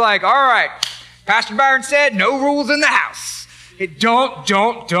parent who's like, all right, Pastor Byron said no rules in the house. Don't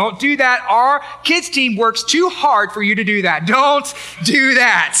do that. Our kids team works too hard for you to do that. Don't do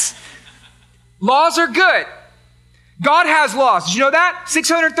that. Laws are good. God has laws. Did you know that?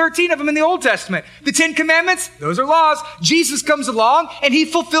 613 of them in the Old Testament. The 10 Commandments, those are laws. Jesus comes along and he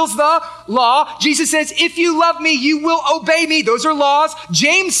fulfills the law. Jesus says, if you love me, you will obey me. Those are laws.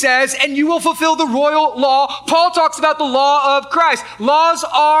 James says, and you will fulfill the royal law. Paul talks about the law of Christ. Laws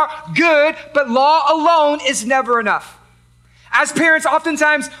are good, but law alone is never enough. As parents,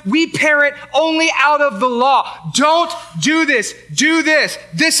 oftentimes we parent only out of the law. Don't do this. Do this.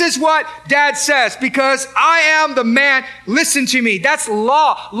 This is what dad says because I am the man. Listen to me. That's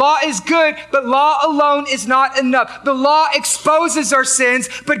law. Law is good, but law alone is not enough. The law exposes our sins,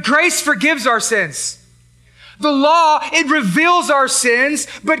 but grace forgives our sins. The law, it reveals our sins,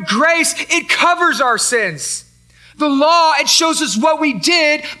 but grace, it covers our sins. The law, it shows us what we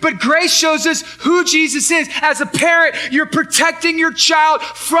did, but grace shows us who Jesus is. As a parent, you're protecting your child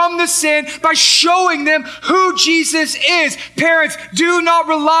from the sin by showing them who Jesus is. Parents, do not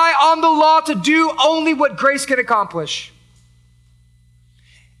rely on the law to do only what grace can accomplish.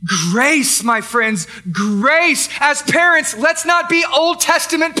 Grace, my friends, grace. As parents, let's not be Old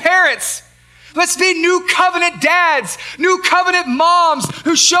Testament parents. Let's be new covenant dads, new covenant moms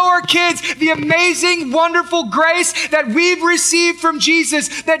who show our kids the amazing, wonderful grace that we've received from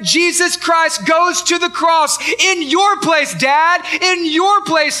Jesus, that Jesus Christ goes to the cross in your place, dad, in your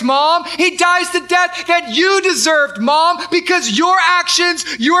place, mom. He dies the death that you deserved, mom, because your actions,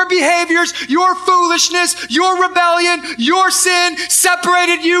 your behaviors, your foolishness, your rebellion, your sin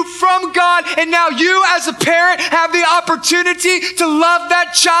separated you from God. And now you as a parent have the opportunity to love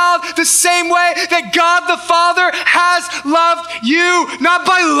that child the same way that God the Father has loved you, not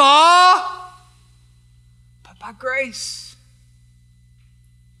by law, but by grace.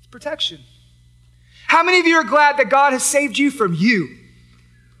 It's protection. How many of you are glad that God has saved you from you?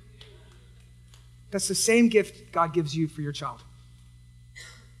 That's the same gift God gives you for your child.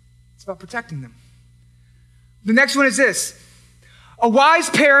 It's about protecting them. The next one is this. A wise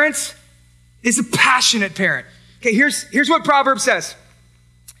parent is a passionate parent. Okay, here's what Proverbs says.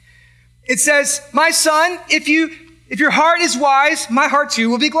 It says, my son, if your heart is wise, my heart too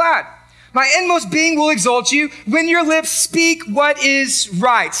will be glad. My inmost being will exalt you when your lips speak what is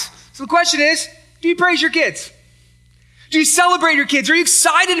right. So the question is, do you praise your kids? Do you celebrate your kids? Are you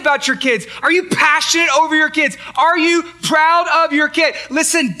excited about your kids? Are you passionate over your kids? Are you proud of your kid?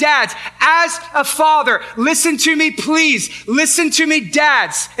 Listen, dads, as a father, listen to me, please. Listen to me,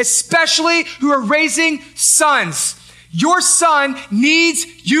 dads, especially who are raising sons. Your son needs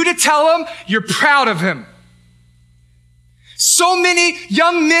you to tell him you're proud of him. So many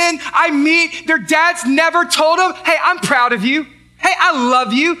young men I meet, their dads never told them, hey, I'm proud of you. Hey, I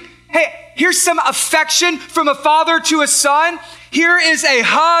love you. Hey, here's some affection from a father to a son. Here is a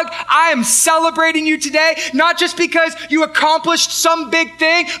hug. I am celebrating you today, not just because you accomplished some big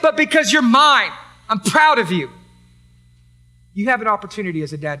thing, but because you're mine. I'm proud of you. You have an opportunity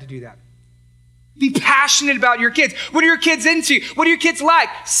as a dad to do that. Be passionate about your kids. What are your kids into? What do your kids like?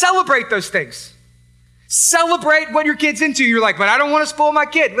 Celebrate those things. Celebrate what your kid's into. You're like, but I don't want to spoil my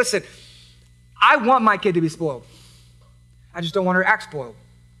kid. Listen, I want my kid to be spoiled. I just don't want her to act spoiled.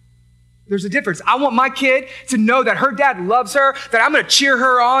 There's a difference. I want my kid to know that her dad loves her, that I'm going to cheer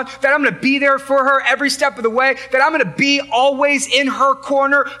her on, that I'm going to be there for her every step of the way, that I'm going to be always in her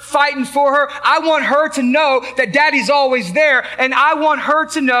corner fighting for her. I want her to know that daddy's always there, and I want her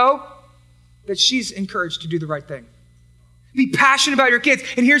to know that she's encouraged to do the right thing. Be passionate about your kids.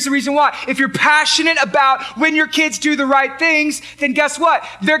 And here's the reason why. If you're passionate about when your kids do the right things, then guess what?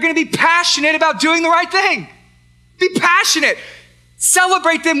 They're going to be passionate about doing the right thing. Be passionate.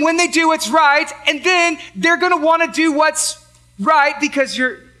 Celebrate them when they do what's right, and then they're going to want to do what's right because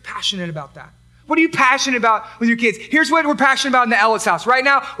you're passionate about that. What are you passionate about with your kids? Here's what we're passionate about in the Ellis house. Right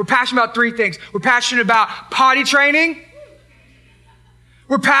now, we're passionate about 3 things. We're passionate about potty training.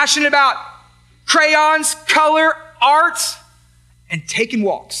 We're passionate about crayons, color, art, and taking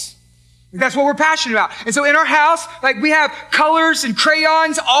walks. That's what we're passionate about. And so in our house, we have colors and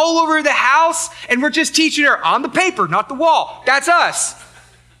crayons all over the house, and we're just teaching her on the paper, not the wall. That's us.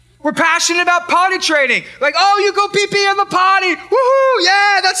 We're passionate about potty training. Oh, you go pee-pee in the potty. Woohoo,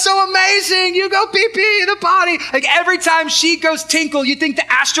 yeah, that's so amazing. You go pee-pee in the potty. Every time she goes tinkle, you think the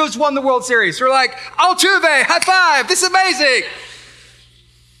Astros won the World Series. We're like, Altuve, high five, this is amazing.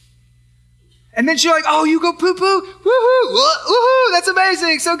 And then she's like, oh, you go poo-poo? Woohoo! Woohoo! That's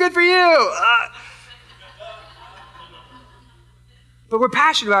amazing. So good for you. But we're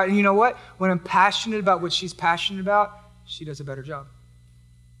passionate about it. And you know what? When I'm passionate about what she's passionate about, she does a better job.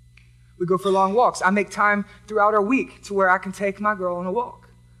 We go for long walks. I make time throughout our week to where I can take my girl on a walk.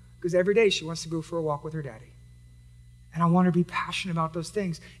 Because every day she wants to go for a walk with her daddy. And I want her to be passionate about those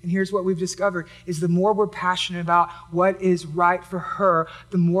things. And here's what we've discovered is the more we're passionate about what is right for her,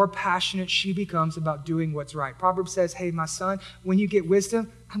 the more passionate she becomes about doing what's right. Proverbs says, hey, my son, when you get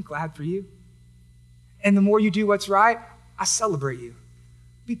wisdom, I'm glad for you. And the more you do what's right, I celebrate you.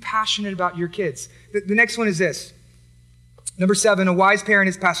 Be passionate about your kids. The next one is this. Number 7, a wise parent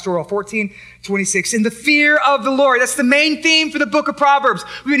is pastoral. 14:26. In the fear of the Lord. That's the main theme for the book of Proverbs.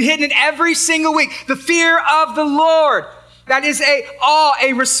 We've been hitting it every single week. The fear of the Lord. That is a awe,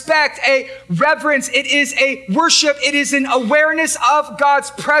 a respect, a reverence. It is a worship. It is an awareness of God's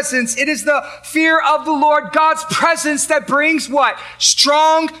presence. It is the fear of the Lord, God's presence, that brings what?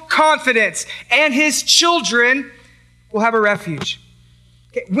 Strong confidence. And his children will have a refuge.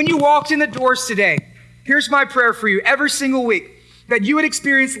 Okay, when you walked in the doors today, here's my prayer for you every single week, that you would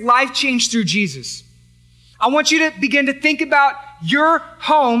experience life change through Jesus. I want you to begin to think about your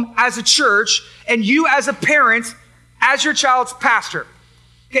home as a church and you as a parent, as your child's pastor.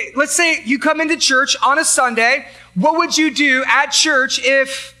 Okay, let's say you come into church on a Sunday. What would you do at church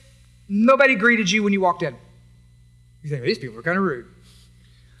if nobody greeted you when you walked in? You think, these people are kind of rude.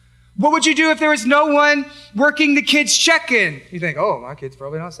 What would you do if there was no one working the kids' check-in? You think, oh, my kid's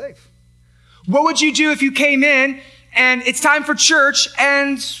probably not safe. What would you do if you came in and it's time for church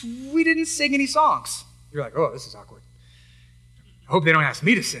and we didn't sing any songs? You're like, oh, this is awkward. I hope they don't ask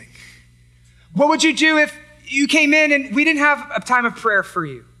me to sing. What would you do if you came in and we didn't have a time of prayer for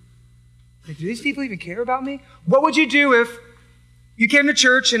you? Like, do these people even care about me? What would you do if you came to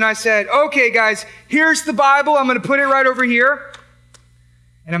church and I said, okay, guys, here's the Bible. I'm going to put it right over here.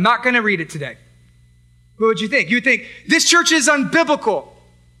 And I'm not going to read it today. What would you think? You would think, this church is unbiblical.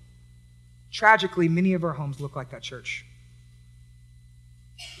 Tragically, many of our homes look like that church.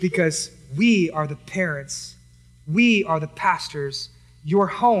 Because we are the parents. We are the pastors. Your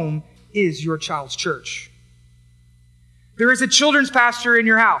home is your child's church. There is a children's pastor in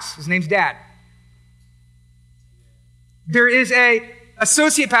your house. His name's Dad. There is an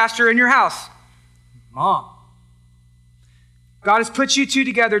associate pastor in your house. Mom. God has put you two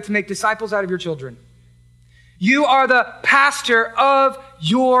together to make disciples out of your children. You are the pastor of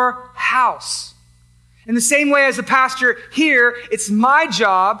your house. In the same way as a pastor here, it's my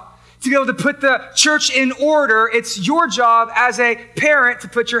job to be able to put the church in order. It's your job as a parent to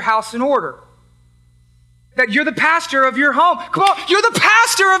put your house in order. That you're the pastor of your home. Come on, you're the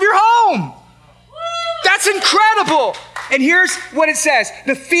pastor of your home. That's incredible. And here's what it says.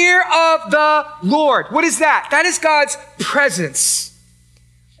 The fear of the Lord. What is that? That is God's presence.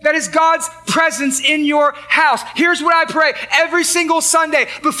 That is God's presence in your house. Here's what I pray every single Sunday.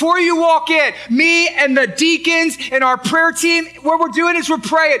 Before you walk in, me and the deacons and our prayer team, what we're doing is we're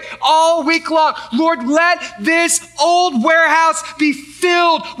praying all week long. Lord, let this old warehouse be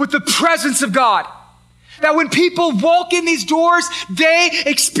filled with the presence of God. That when people walk in these doors, they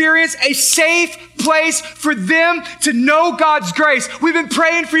experience a safe place for them to know God's grace. We've been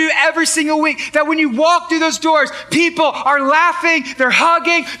praying for you every single week that when you walk through those doors, people are laughing, they're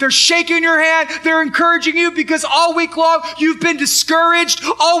hugging, they're shaking your hand, they're encouraging you because all week long you've been discouraged.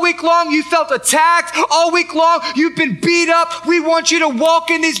 All week long you felt attacked. All week long you've been beat up. We want you to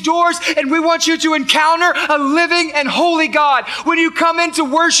walk in these doors and we want you to encounter a living and holy God. When you come into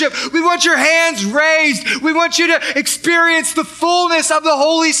worship, we want your hands raised. We want you to experience the fullness of the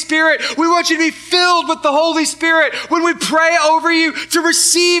Holy Spirit. We want you to be filled with the Holy Spirit. When we pray over you, to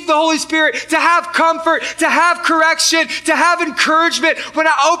receive the Holy Spirit, to have comfort, to have correction, to have encouragement. When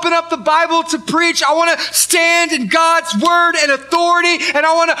I open up the Bible to preach, I want to stand in God's word and authority, and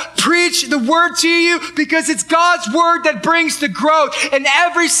I want to preach the word to you because it's God's word that brings the growth. And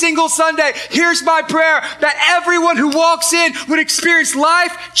every single Sunday, here's my prayer, that everyone who walks in would experience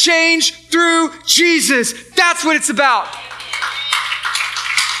life change through Jesus. That's what it's about.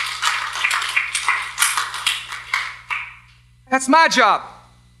 That's my job.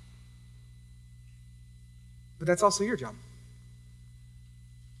 But that's also your job.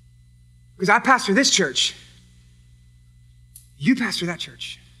 Because I pastor this church. You pastor that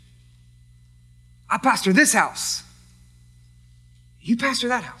church. I pastor this house. You pastor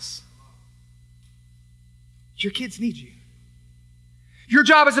that house. Your kids need you. Your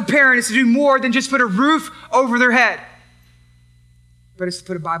job as a parent is to do more than just put a roof over their head, but it's to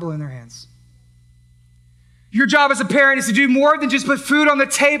put a Bible in their hands. Your job as a parent is to do more than just put food on the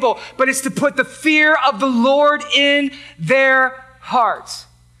table, but it's to put the fear of the Lord in their hearts.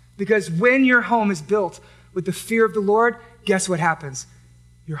 Because when your home is built with the fear of the Lord, guess what happens?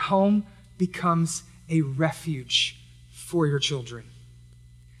 Your home becomes a refuge for your children.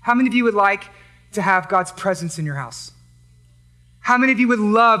 How many of you would like to have God's presence in your house? How many of you would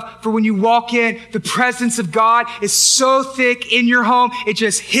love for when you walk in, the presence of God is so thick in your home, it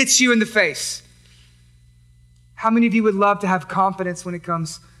just hits you in the face? How many of you would love to have confidence when it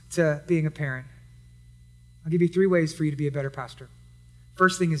comes to being a parent? I'll give you 3 ways for you to be a better pastor.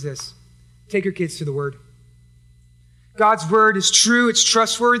 First thing is this: take your kids to the Word. God's Word is true, it's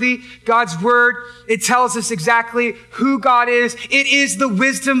trustworthy. God's Word, it tells us exactly who God is. It is the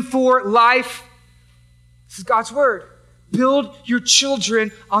wisdom for life. This is God's Word. Build your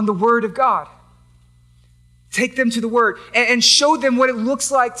children on the Word of God. Take them to the Word and show them what it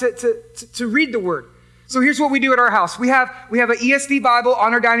looks like to read the Word. So here's what we do at our house. We have an ESV Bible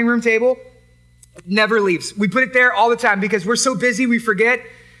on our dining room table. It never leaves. We put it there all the time because we're so busy we forget.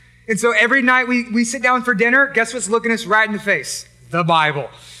 And so every night we sit down for dinner, guess what's looking us right in the face? The Bible.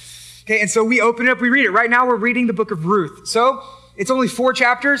 Okay, and so we open it up, we read it. Right now we're reading the book of Ruth. So it's only 4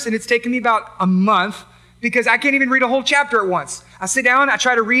 chapters and it's taken me about a month because I can't even read a whole chapter at once. I sit down, I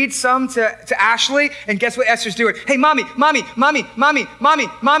try to read some to Ashley, and guess what Esther's doing? Hey, mommy.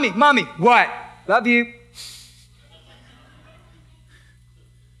 What? Love you.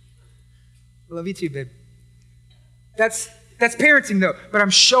 Love you too, babe. That's parenting though, but I'm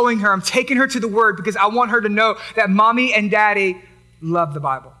showing her, I'm taking her to the Word because I want her to know that mommy and daddy love the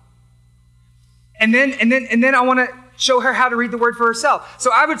Bible. And then I want to show her how to read the Word for herself.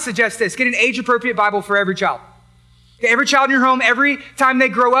 So I would suggest this: get an age-appropriate Bible for every child. Okay, every child in your home, every time they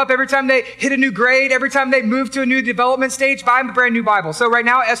grow up, every time they hit a new grade, every time they move to a new development stage, buy them a brand new Bible. So right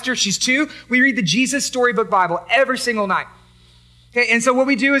now, Esther, she's 2. We read the Jesus Storybook Bible every single night. Okay, and so what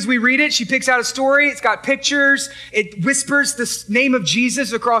we do is we read it. She picks out a story. It's got pictures. It whispers the name of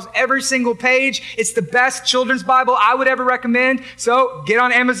Jesus across every single page. It's the best children's Bible I would ever recommend. So get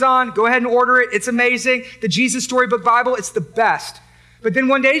on Amazon. Go ahead and order it. It's amazing. The Jesus Storybook Bible, it's the best. But then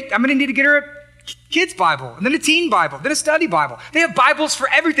one day, I'm going to need to get her a kid's Bible, and then a teen Bible, then a study Bible. They have Bibles for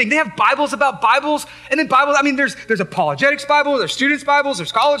everything. They have Bibles about Bibles, and then Bibles. I mean, there's apologetics Bible, there's students Bibles,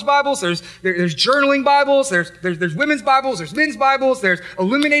 there's college Bibles, there's journaling Bibles, there's women's Bibles, there's men's Bibles, there's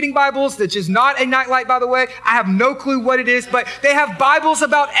illuminating Bibles, that's just not a nightlight, by the way. I have no clue what it is, but they have Bibles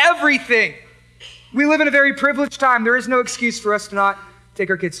about everything. We live in a very privileged time. There is no excuse for us to not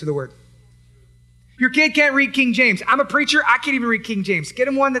take our kids to the Word. Your kid can't read King James. I'm a preacher. I can't even read King James. Get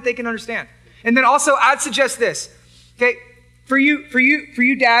them one that they can understand. And then also, I'd suggest this, okay? For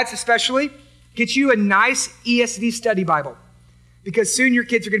you dads especially, get you a nice ESV study Bible, because soon your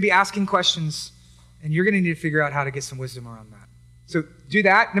kids are going to be asking questions, and you're going to need to figure out how to get some wisdom around that. So do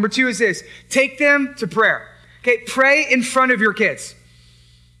that. Number 2 is this: take them to prayer. Okay, pray in front of your kids.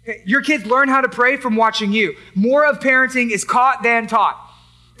 Your kids learn how to pray from watching you. More of parenting is caught than taught.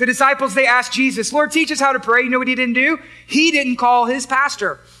 The disciples, they asked Jesus, Lord, teach us how to pray. You know what he didn't do? He didn't call his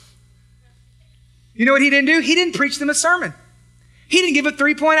pastor. You know what he didn't do? He didn't preach them a sermon. He didn't give a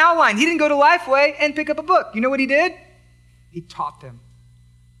 3-point outline. He didn't go to Lifeway and pick up a book. You know what he did? He taught them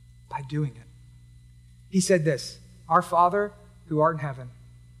by doing it. He said this, Our Father who art in heaven,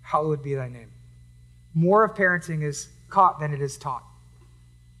 hallowed be thy name. More of parenting is caught than it is taught.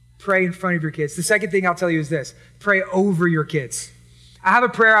 Pray in front of your kids. The second thing I'll tell you is this. Pray over your kids. I have a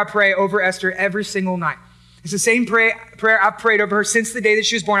prayer I pray over Esther every single night. It's the same prayer I've prayed over her since the day that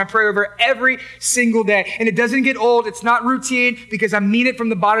she was born. I pray over her every single day. And it doesn't get old. It's not routine because I mean it from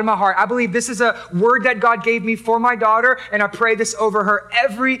the bottom of my heart. I believe this is a word that God gave me for my daughter, and I pray this over her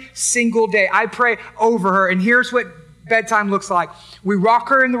every single day. I pray over her. And here's what bedtime looks like. We rock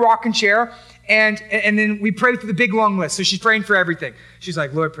her in the rocking chair, and then we pray through the big long list. So she's praying for everything. She's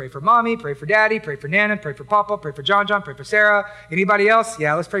like, Lord, pray for mommy, pray for daddy, pray for Nana, pray for Papa, pray for John, pray for Sarah. Anybody else?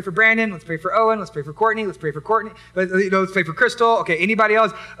 Yeah, let's pray for Brandon. Let's pray for Owen. Let's pray for Courtney. Let's pray for Courtney. Let's pray for Crystal. Okay, anybody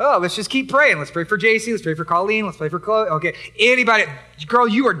else? Oh, let's just keep praying. Let's pray for JC. Let's pray for Colleen. Let's pray for Chloe. Okay, anybody? Girl,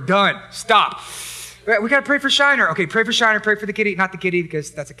 you are done. Stop. We got to pray for Shiner. Okay, pray for Shiner. Pray for the kitty. Not the kitty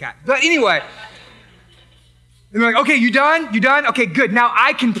because that's a cat. But anyway. And they're like, okay, you done? You done? Okay, good. Now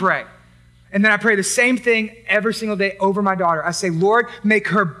I can pray. And then I pray the same thing every single day over my daughter. I say, Lord, make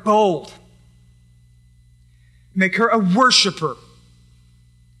her bold. Make her a worshiper.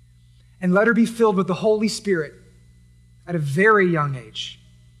 And let her be filled with the Holy Spirit at a very young age.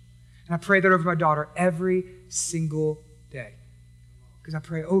 And I pray that over my daughter every single day. Because I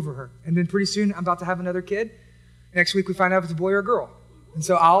pray over her. And then pretty soon I'm about to have another kid. Next week we find out if it's a boy or a girl. And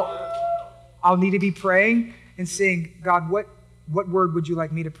so I'll need to be praying and saying, God, what word would you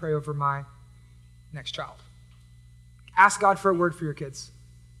like me to pray over my next child? Ask God for a word for your kids.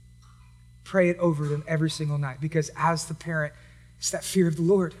 Pray it over them every single night, because as the parent, it's that fear of the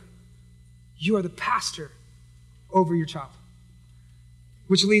Lord. You are the pastor over your child.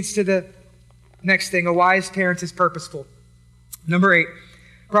 Which leads to the next thing. A wise parent is purposeful. Number 8,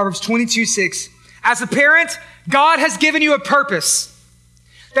 Proverbs 22:6. As a parent, God has given you a purpose.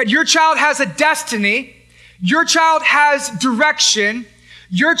 That your child has a destiny. Your child has direction.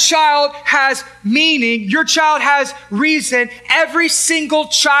 Your child has meaning. Your child has reason. Every single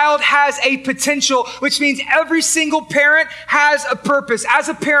child has a potential, which means every single parent has a purpose. As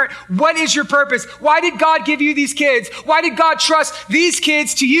a parent, what is your purpose? Why did God give you these kids? Why did God trust these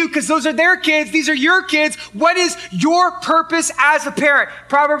kids to you? Because those are their kids. These are your kids. What is your purpose as a parent?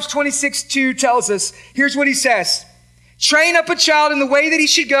 Proverbs 26:2 tells us, here's what he says. Train up a child in the way that he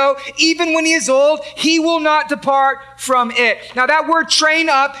should go. Even when he is old, he will not depart from it. Now that word train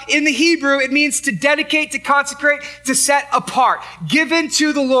up in the Hebrew, it means to dedicate, to consecrate, to set apart, given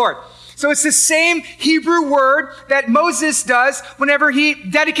to the Lord. So it's the same Hebrew word that Moses does whenever he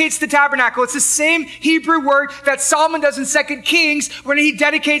dedicates the tabernacle. It's the same Hebrew word that Solomon does in 2 Kings when he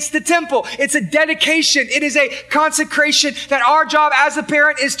dedicates the temple. It's a dedication. It is a consecration that our job as a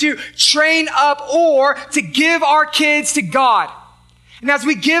parent is to train up or to give our kids to God. And as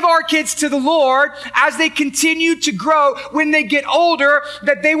we give our kids to the Lord, as they continue to grow, when they get older,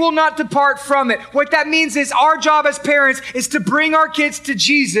 that they will not depart from it. What that means is our job as parents is to bring our kids to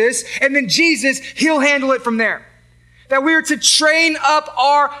Jesus, and then Jesus, he'll handle it from there. That we are to train up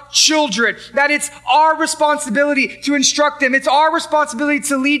our children. That it's our responsibility to instruct them. It's our responsibility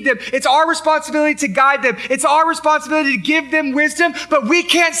to lead them. It's our responsibility to guide them. It's our responsibility to give them wisdom, but we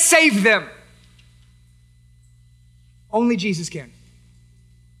can't save them. Only Jesus can.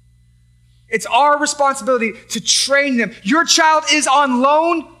 It's our responsibility to train them. Your child is on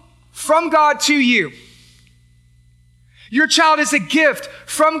loan from God to you. Your child is a gift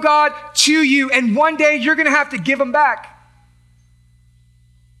from God to you, and one day you're going to have to give them back.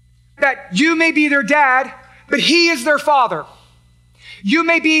 That you may be their dad, but he is their father. You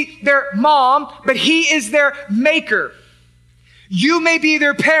may be their mom, but he is their maker. You may be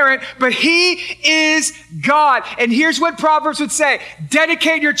their parent, but he is God. And here's what Proverbs would say.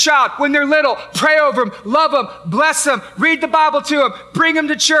 Dedicate your child when they're little. Pray over them, love them, bless them, read the Bible to them, bring them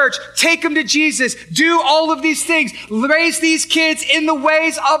to church, take them to Jesus, do all of these things. Raise these kids in the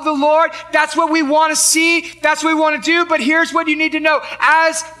ways of the Lord. That's what we want to see. That's what we want to do. But here's what you need to know.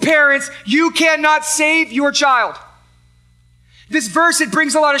 As parents, you cannot save your child. This verse, it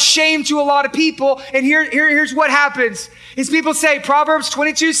brings a lot of shame to a lot of people. And here's what happens. Is people say, Proverbs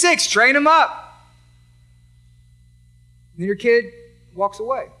 22:6, train them up. And then your kid walks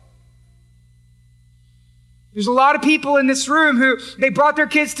away. There's a lot of people in this room who, they brought their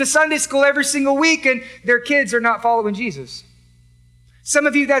kids to Sunday school every single week and their kids are not following Jesus. Some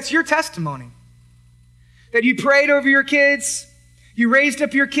of you, that's your testimony. That you prayed over your kids, you raised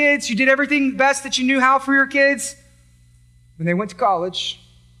up your kids, you did everything best that you knew how for your kids. When they went to college,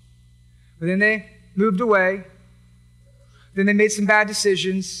 but then they moved away, then they made some bad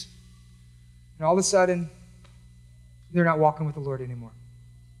decisions, and all of a sudden, they're not walking with the Lord anymore.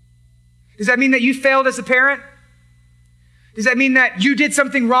 Does that mean that you failed as a parent? Does that mean that you did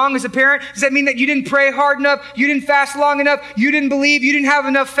something wrong as a parent? Does that mean that you didn't pray hard enough, you didn't fast long enough, you didn't believe, you didn't have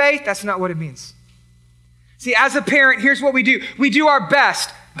enough faith? That's not what it means. See, as a parent, here's what we do. We do our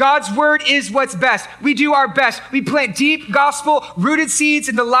best. God's word is what's best. We do our best. We plant deep gospel-rooted seeds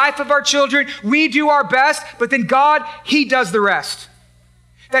in the life of our children. We do our best, but then God, He does the rest.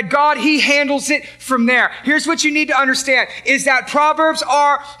 That God, He handles it from there. Here's what you need to understand, is that Proverbs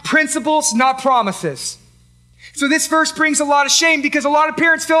are principles, not promises. So this verse brings a lot of shame because a lot of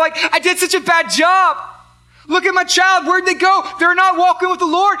parents feel like, I did such a bad job. Look at my child. Where'd they go? They're not walking with the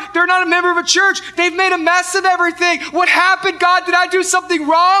Lord. They're not a member of a church. They've made a mess of everything. What happened, God? Did I do something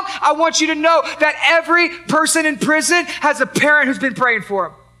wrong? I want you to know that every person in prison has a parent who's been praying for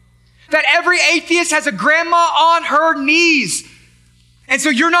him. That every atheist has a grandma on her knees. And so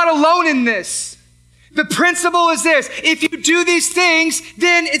you're not alone in this. The principle is this: if you do these things,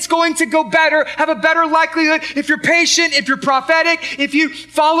 then it's going to go better, have a better likelihood. If you're patient, if you're prophetic, if you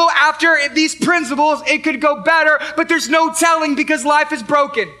follow after these principles, it could go better, but there's no telling because life is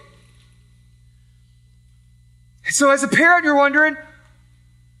broken. So as a parent, you're wondering,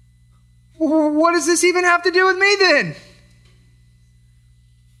 what does this even have to do with me then?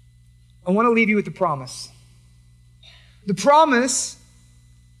 I want to leave you with the promise. The promise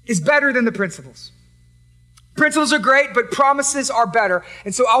is better than the principles. Principles are great, but promises are better.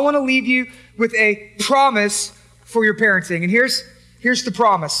 And so I want to leave you with a promise for your parenting. And here's the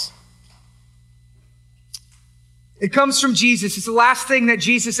promise. It comes from Jesus. It's the last thing that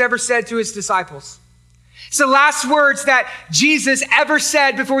Jesus ever said to his disciples. It's the last words that Jesus ever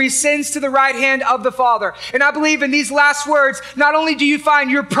said before he ascends to the right hand of the Father. And I believe in these last words, not only do you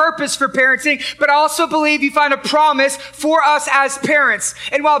find your purpose for parenting, but I also believe you find a promise for us as parents.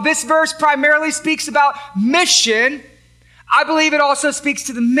 And while this verse primarily speaks about mission, I believe it also speaks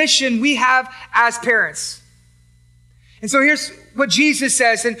to the mission we have as parents. And so here's what Jesus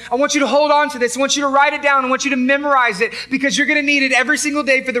says, and I want you to hold on to this. I want you to write it down. I want you to memorize it because you're going to need it every single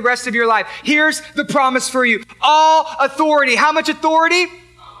day for the rest of your life. Here's the promise for you. All authority. How much authority?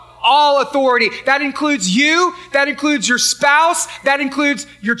 All authority. That includes you. That includes your spouse. That includes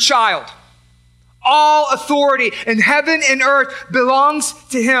your child. All authority in heaven and earth belongs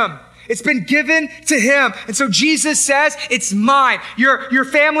to him. It's been given to him. And so Jesus says, it's mine. Your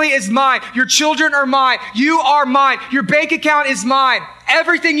family is mine. Your children are mine. You are mine. Your bank account is mine.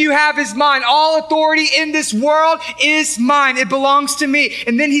 Everything you have is mine. All authority in this world is mine. It belongs to me.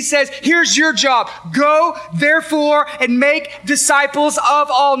 And then he says, here's your job. Go, therefore, and make disciples of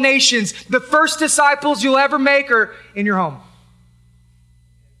all nations. The first disciples you'll ever make are in your home.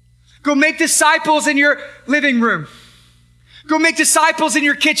 Go make disciples in your living room. Go make disciples in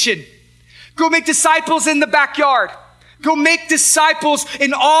your kitchen. Go make disciples in the backyard. Go make disciples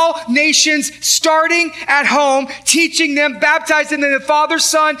in all nations, starting at home, teaching them, baptizing them in the Father,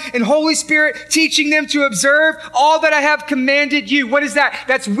 Son, and Holy Spirit, teaching them to observe all that I have commanded you. What is that?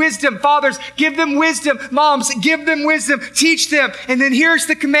 That's wisdom. Fathers, give them wisdom. Moms, give them wisdom. Teach them. And then here's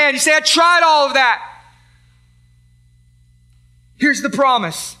the command. You say, I tried all of that. Here's the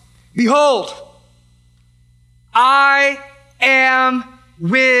promise. Behold, I am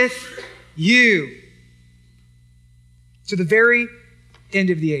with you to the very end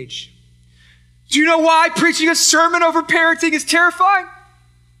of the age. Do you know why preaching a sermon over parenting is terrifying?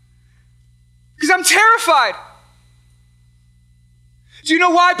 Because I'm terrified. Do you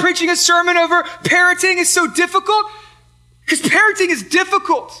know why preaching a sermon over parenting is so difficult? Because parenting is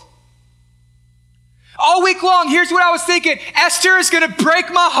difficult. All week long, here's what I was thinking. Esther is going to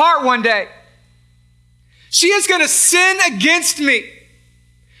break my heart one day. She is going to sin against me.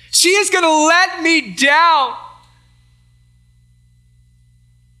 She is going to let me down.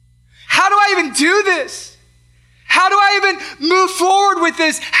 How do I even do this? How do I even move forward with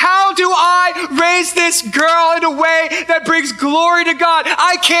this? How do I raise this girl in a way that brings glory to God?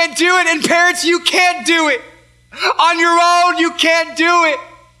 I can't do it. And parents, you can't do it. On your own, you can't do it.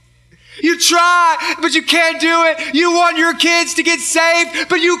 You try, but you can't do it. You want your kids to get saved,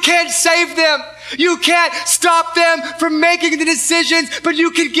 but you can't save them. You can't stop them from making the decisions, but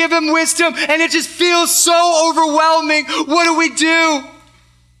you can give them wisdom, and it just feels so overwhelming. What do we do?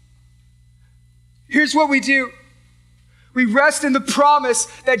 Here's what we do. We rest in the promise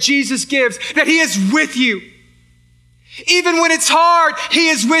that Jesus gives, that he is with you. Even when it's hard, he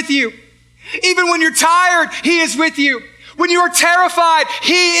is with you. Even when you're tired, he is with you. When you are terrified,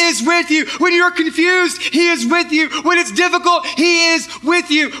 he is with you. When you're confused, he is with you. When it's difficult, he is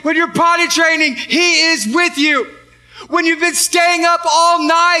with you. When you're potty training, he is with you. When you've been staying up all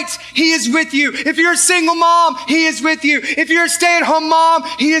night, he is with you. If you're a single mom, he is with you. If you're a stay-at-home mom,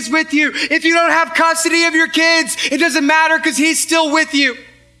 he is with you. If you don't have custody of your kids, it doesn't matter because he's still with you.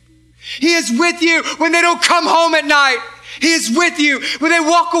 He is with you when they don't come home at night. He is with you. When they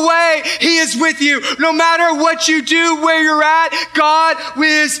walk away, he is with you. No matter what you do, where you're at, God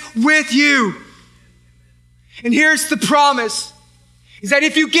is with you. And here's the promise, is that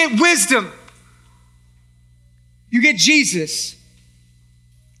if you get wisdom, you get Jesus.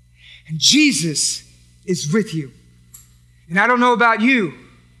 And Jesus is with you. And I don't know about you,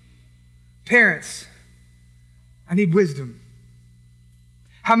 parents, I need wisdom.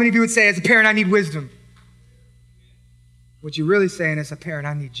 How many of you would say, as a parent, I need wisdom? What you're really saying is, a parent,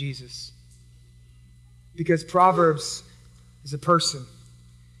 I need Jesus. Because Proverbs is a person,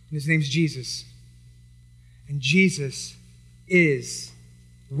 and his name's Jesus. And Jesus is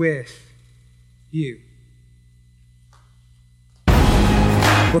with you.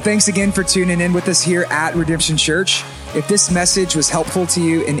 Well, thanks again for tuning in with us here at Redemption Church. If this message was helpful to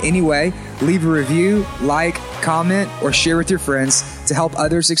you in any way, leave a review, like, comment, or share with your friends to help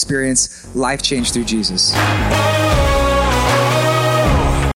others experience life change through Jesus.